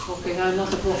 Okay, I'm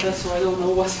not a professor, I don't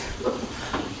know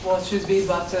what should be,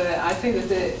 but I think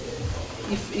that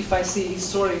if I see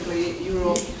historically,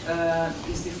 Europe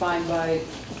is defined by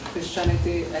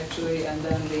Christianity actually, and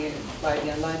then by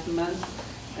the Enlightenment,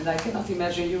 and I cannot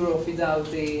imagine Europe without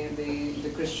the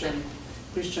Christian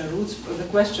roots. But the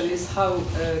question is how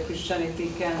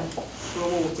Christianity can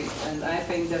promote it, and I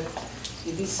think that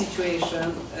in this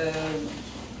situation,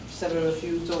 several of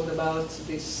you talked about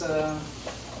this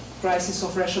crisis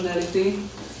of rationality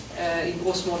in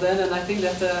postmodern, and I think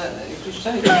that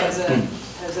Christianity has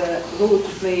a role to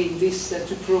play in this,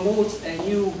 to promote a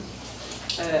new,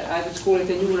 I would call it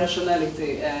a new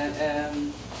rationality, a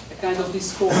kind of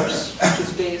discourse which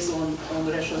is based on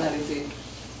rationality.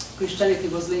 Christianity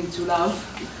was linked to love,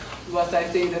 but I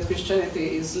think that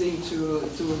Christianity is linked to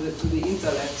the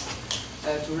intellect,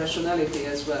 to rationality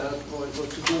as well, or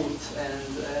to both.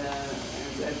 And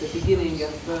at the beginning,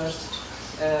 at birth,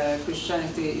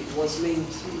 Christianity was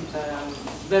linked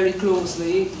very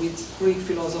closely with Greek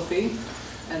philosophy,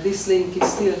 and this link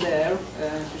is still there.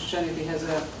 Christianity has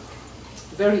a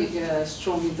very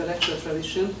strong intellectual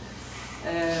tradition.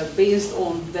 Based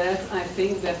on that, I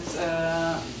think that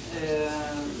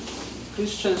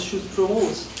Christians should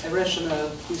promote a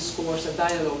rational discourse, a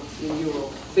dialogue in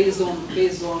Europe, based on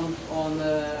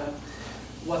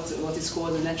what is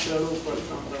called the natural law, for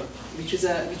example, which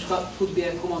could be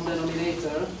a common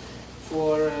denominator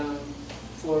for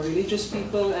religious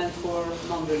people and for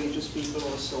non-religious people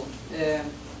also.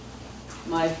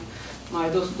 My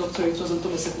doctorate was on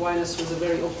Thomas Aquinas, was a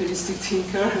very optimistic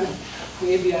thinker.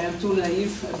 Maybe I am too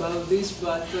naive about this,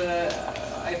 but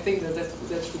I think that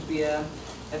would be a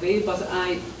way. But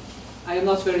I am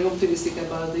not very optimistic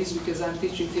about this, because I'm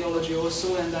teaching theology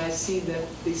also, and I see that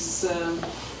this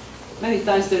many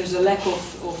times there is a lack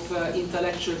of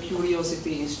intellectual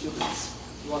curiosity in students.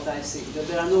 What I see, that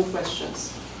there are no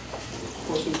questions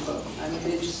for people. I mean,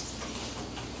 they just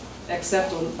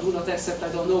accept or do not accept, I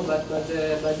don't know, but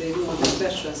they do not have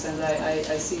questions, and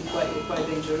I see it quite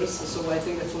dangerous. So I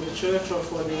think that for the church or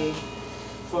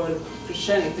for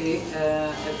Christianity,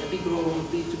 a big role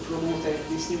would be to promote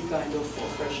this new kind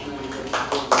of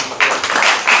rationality.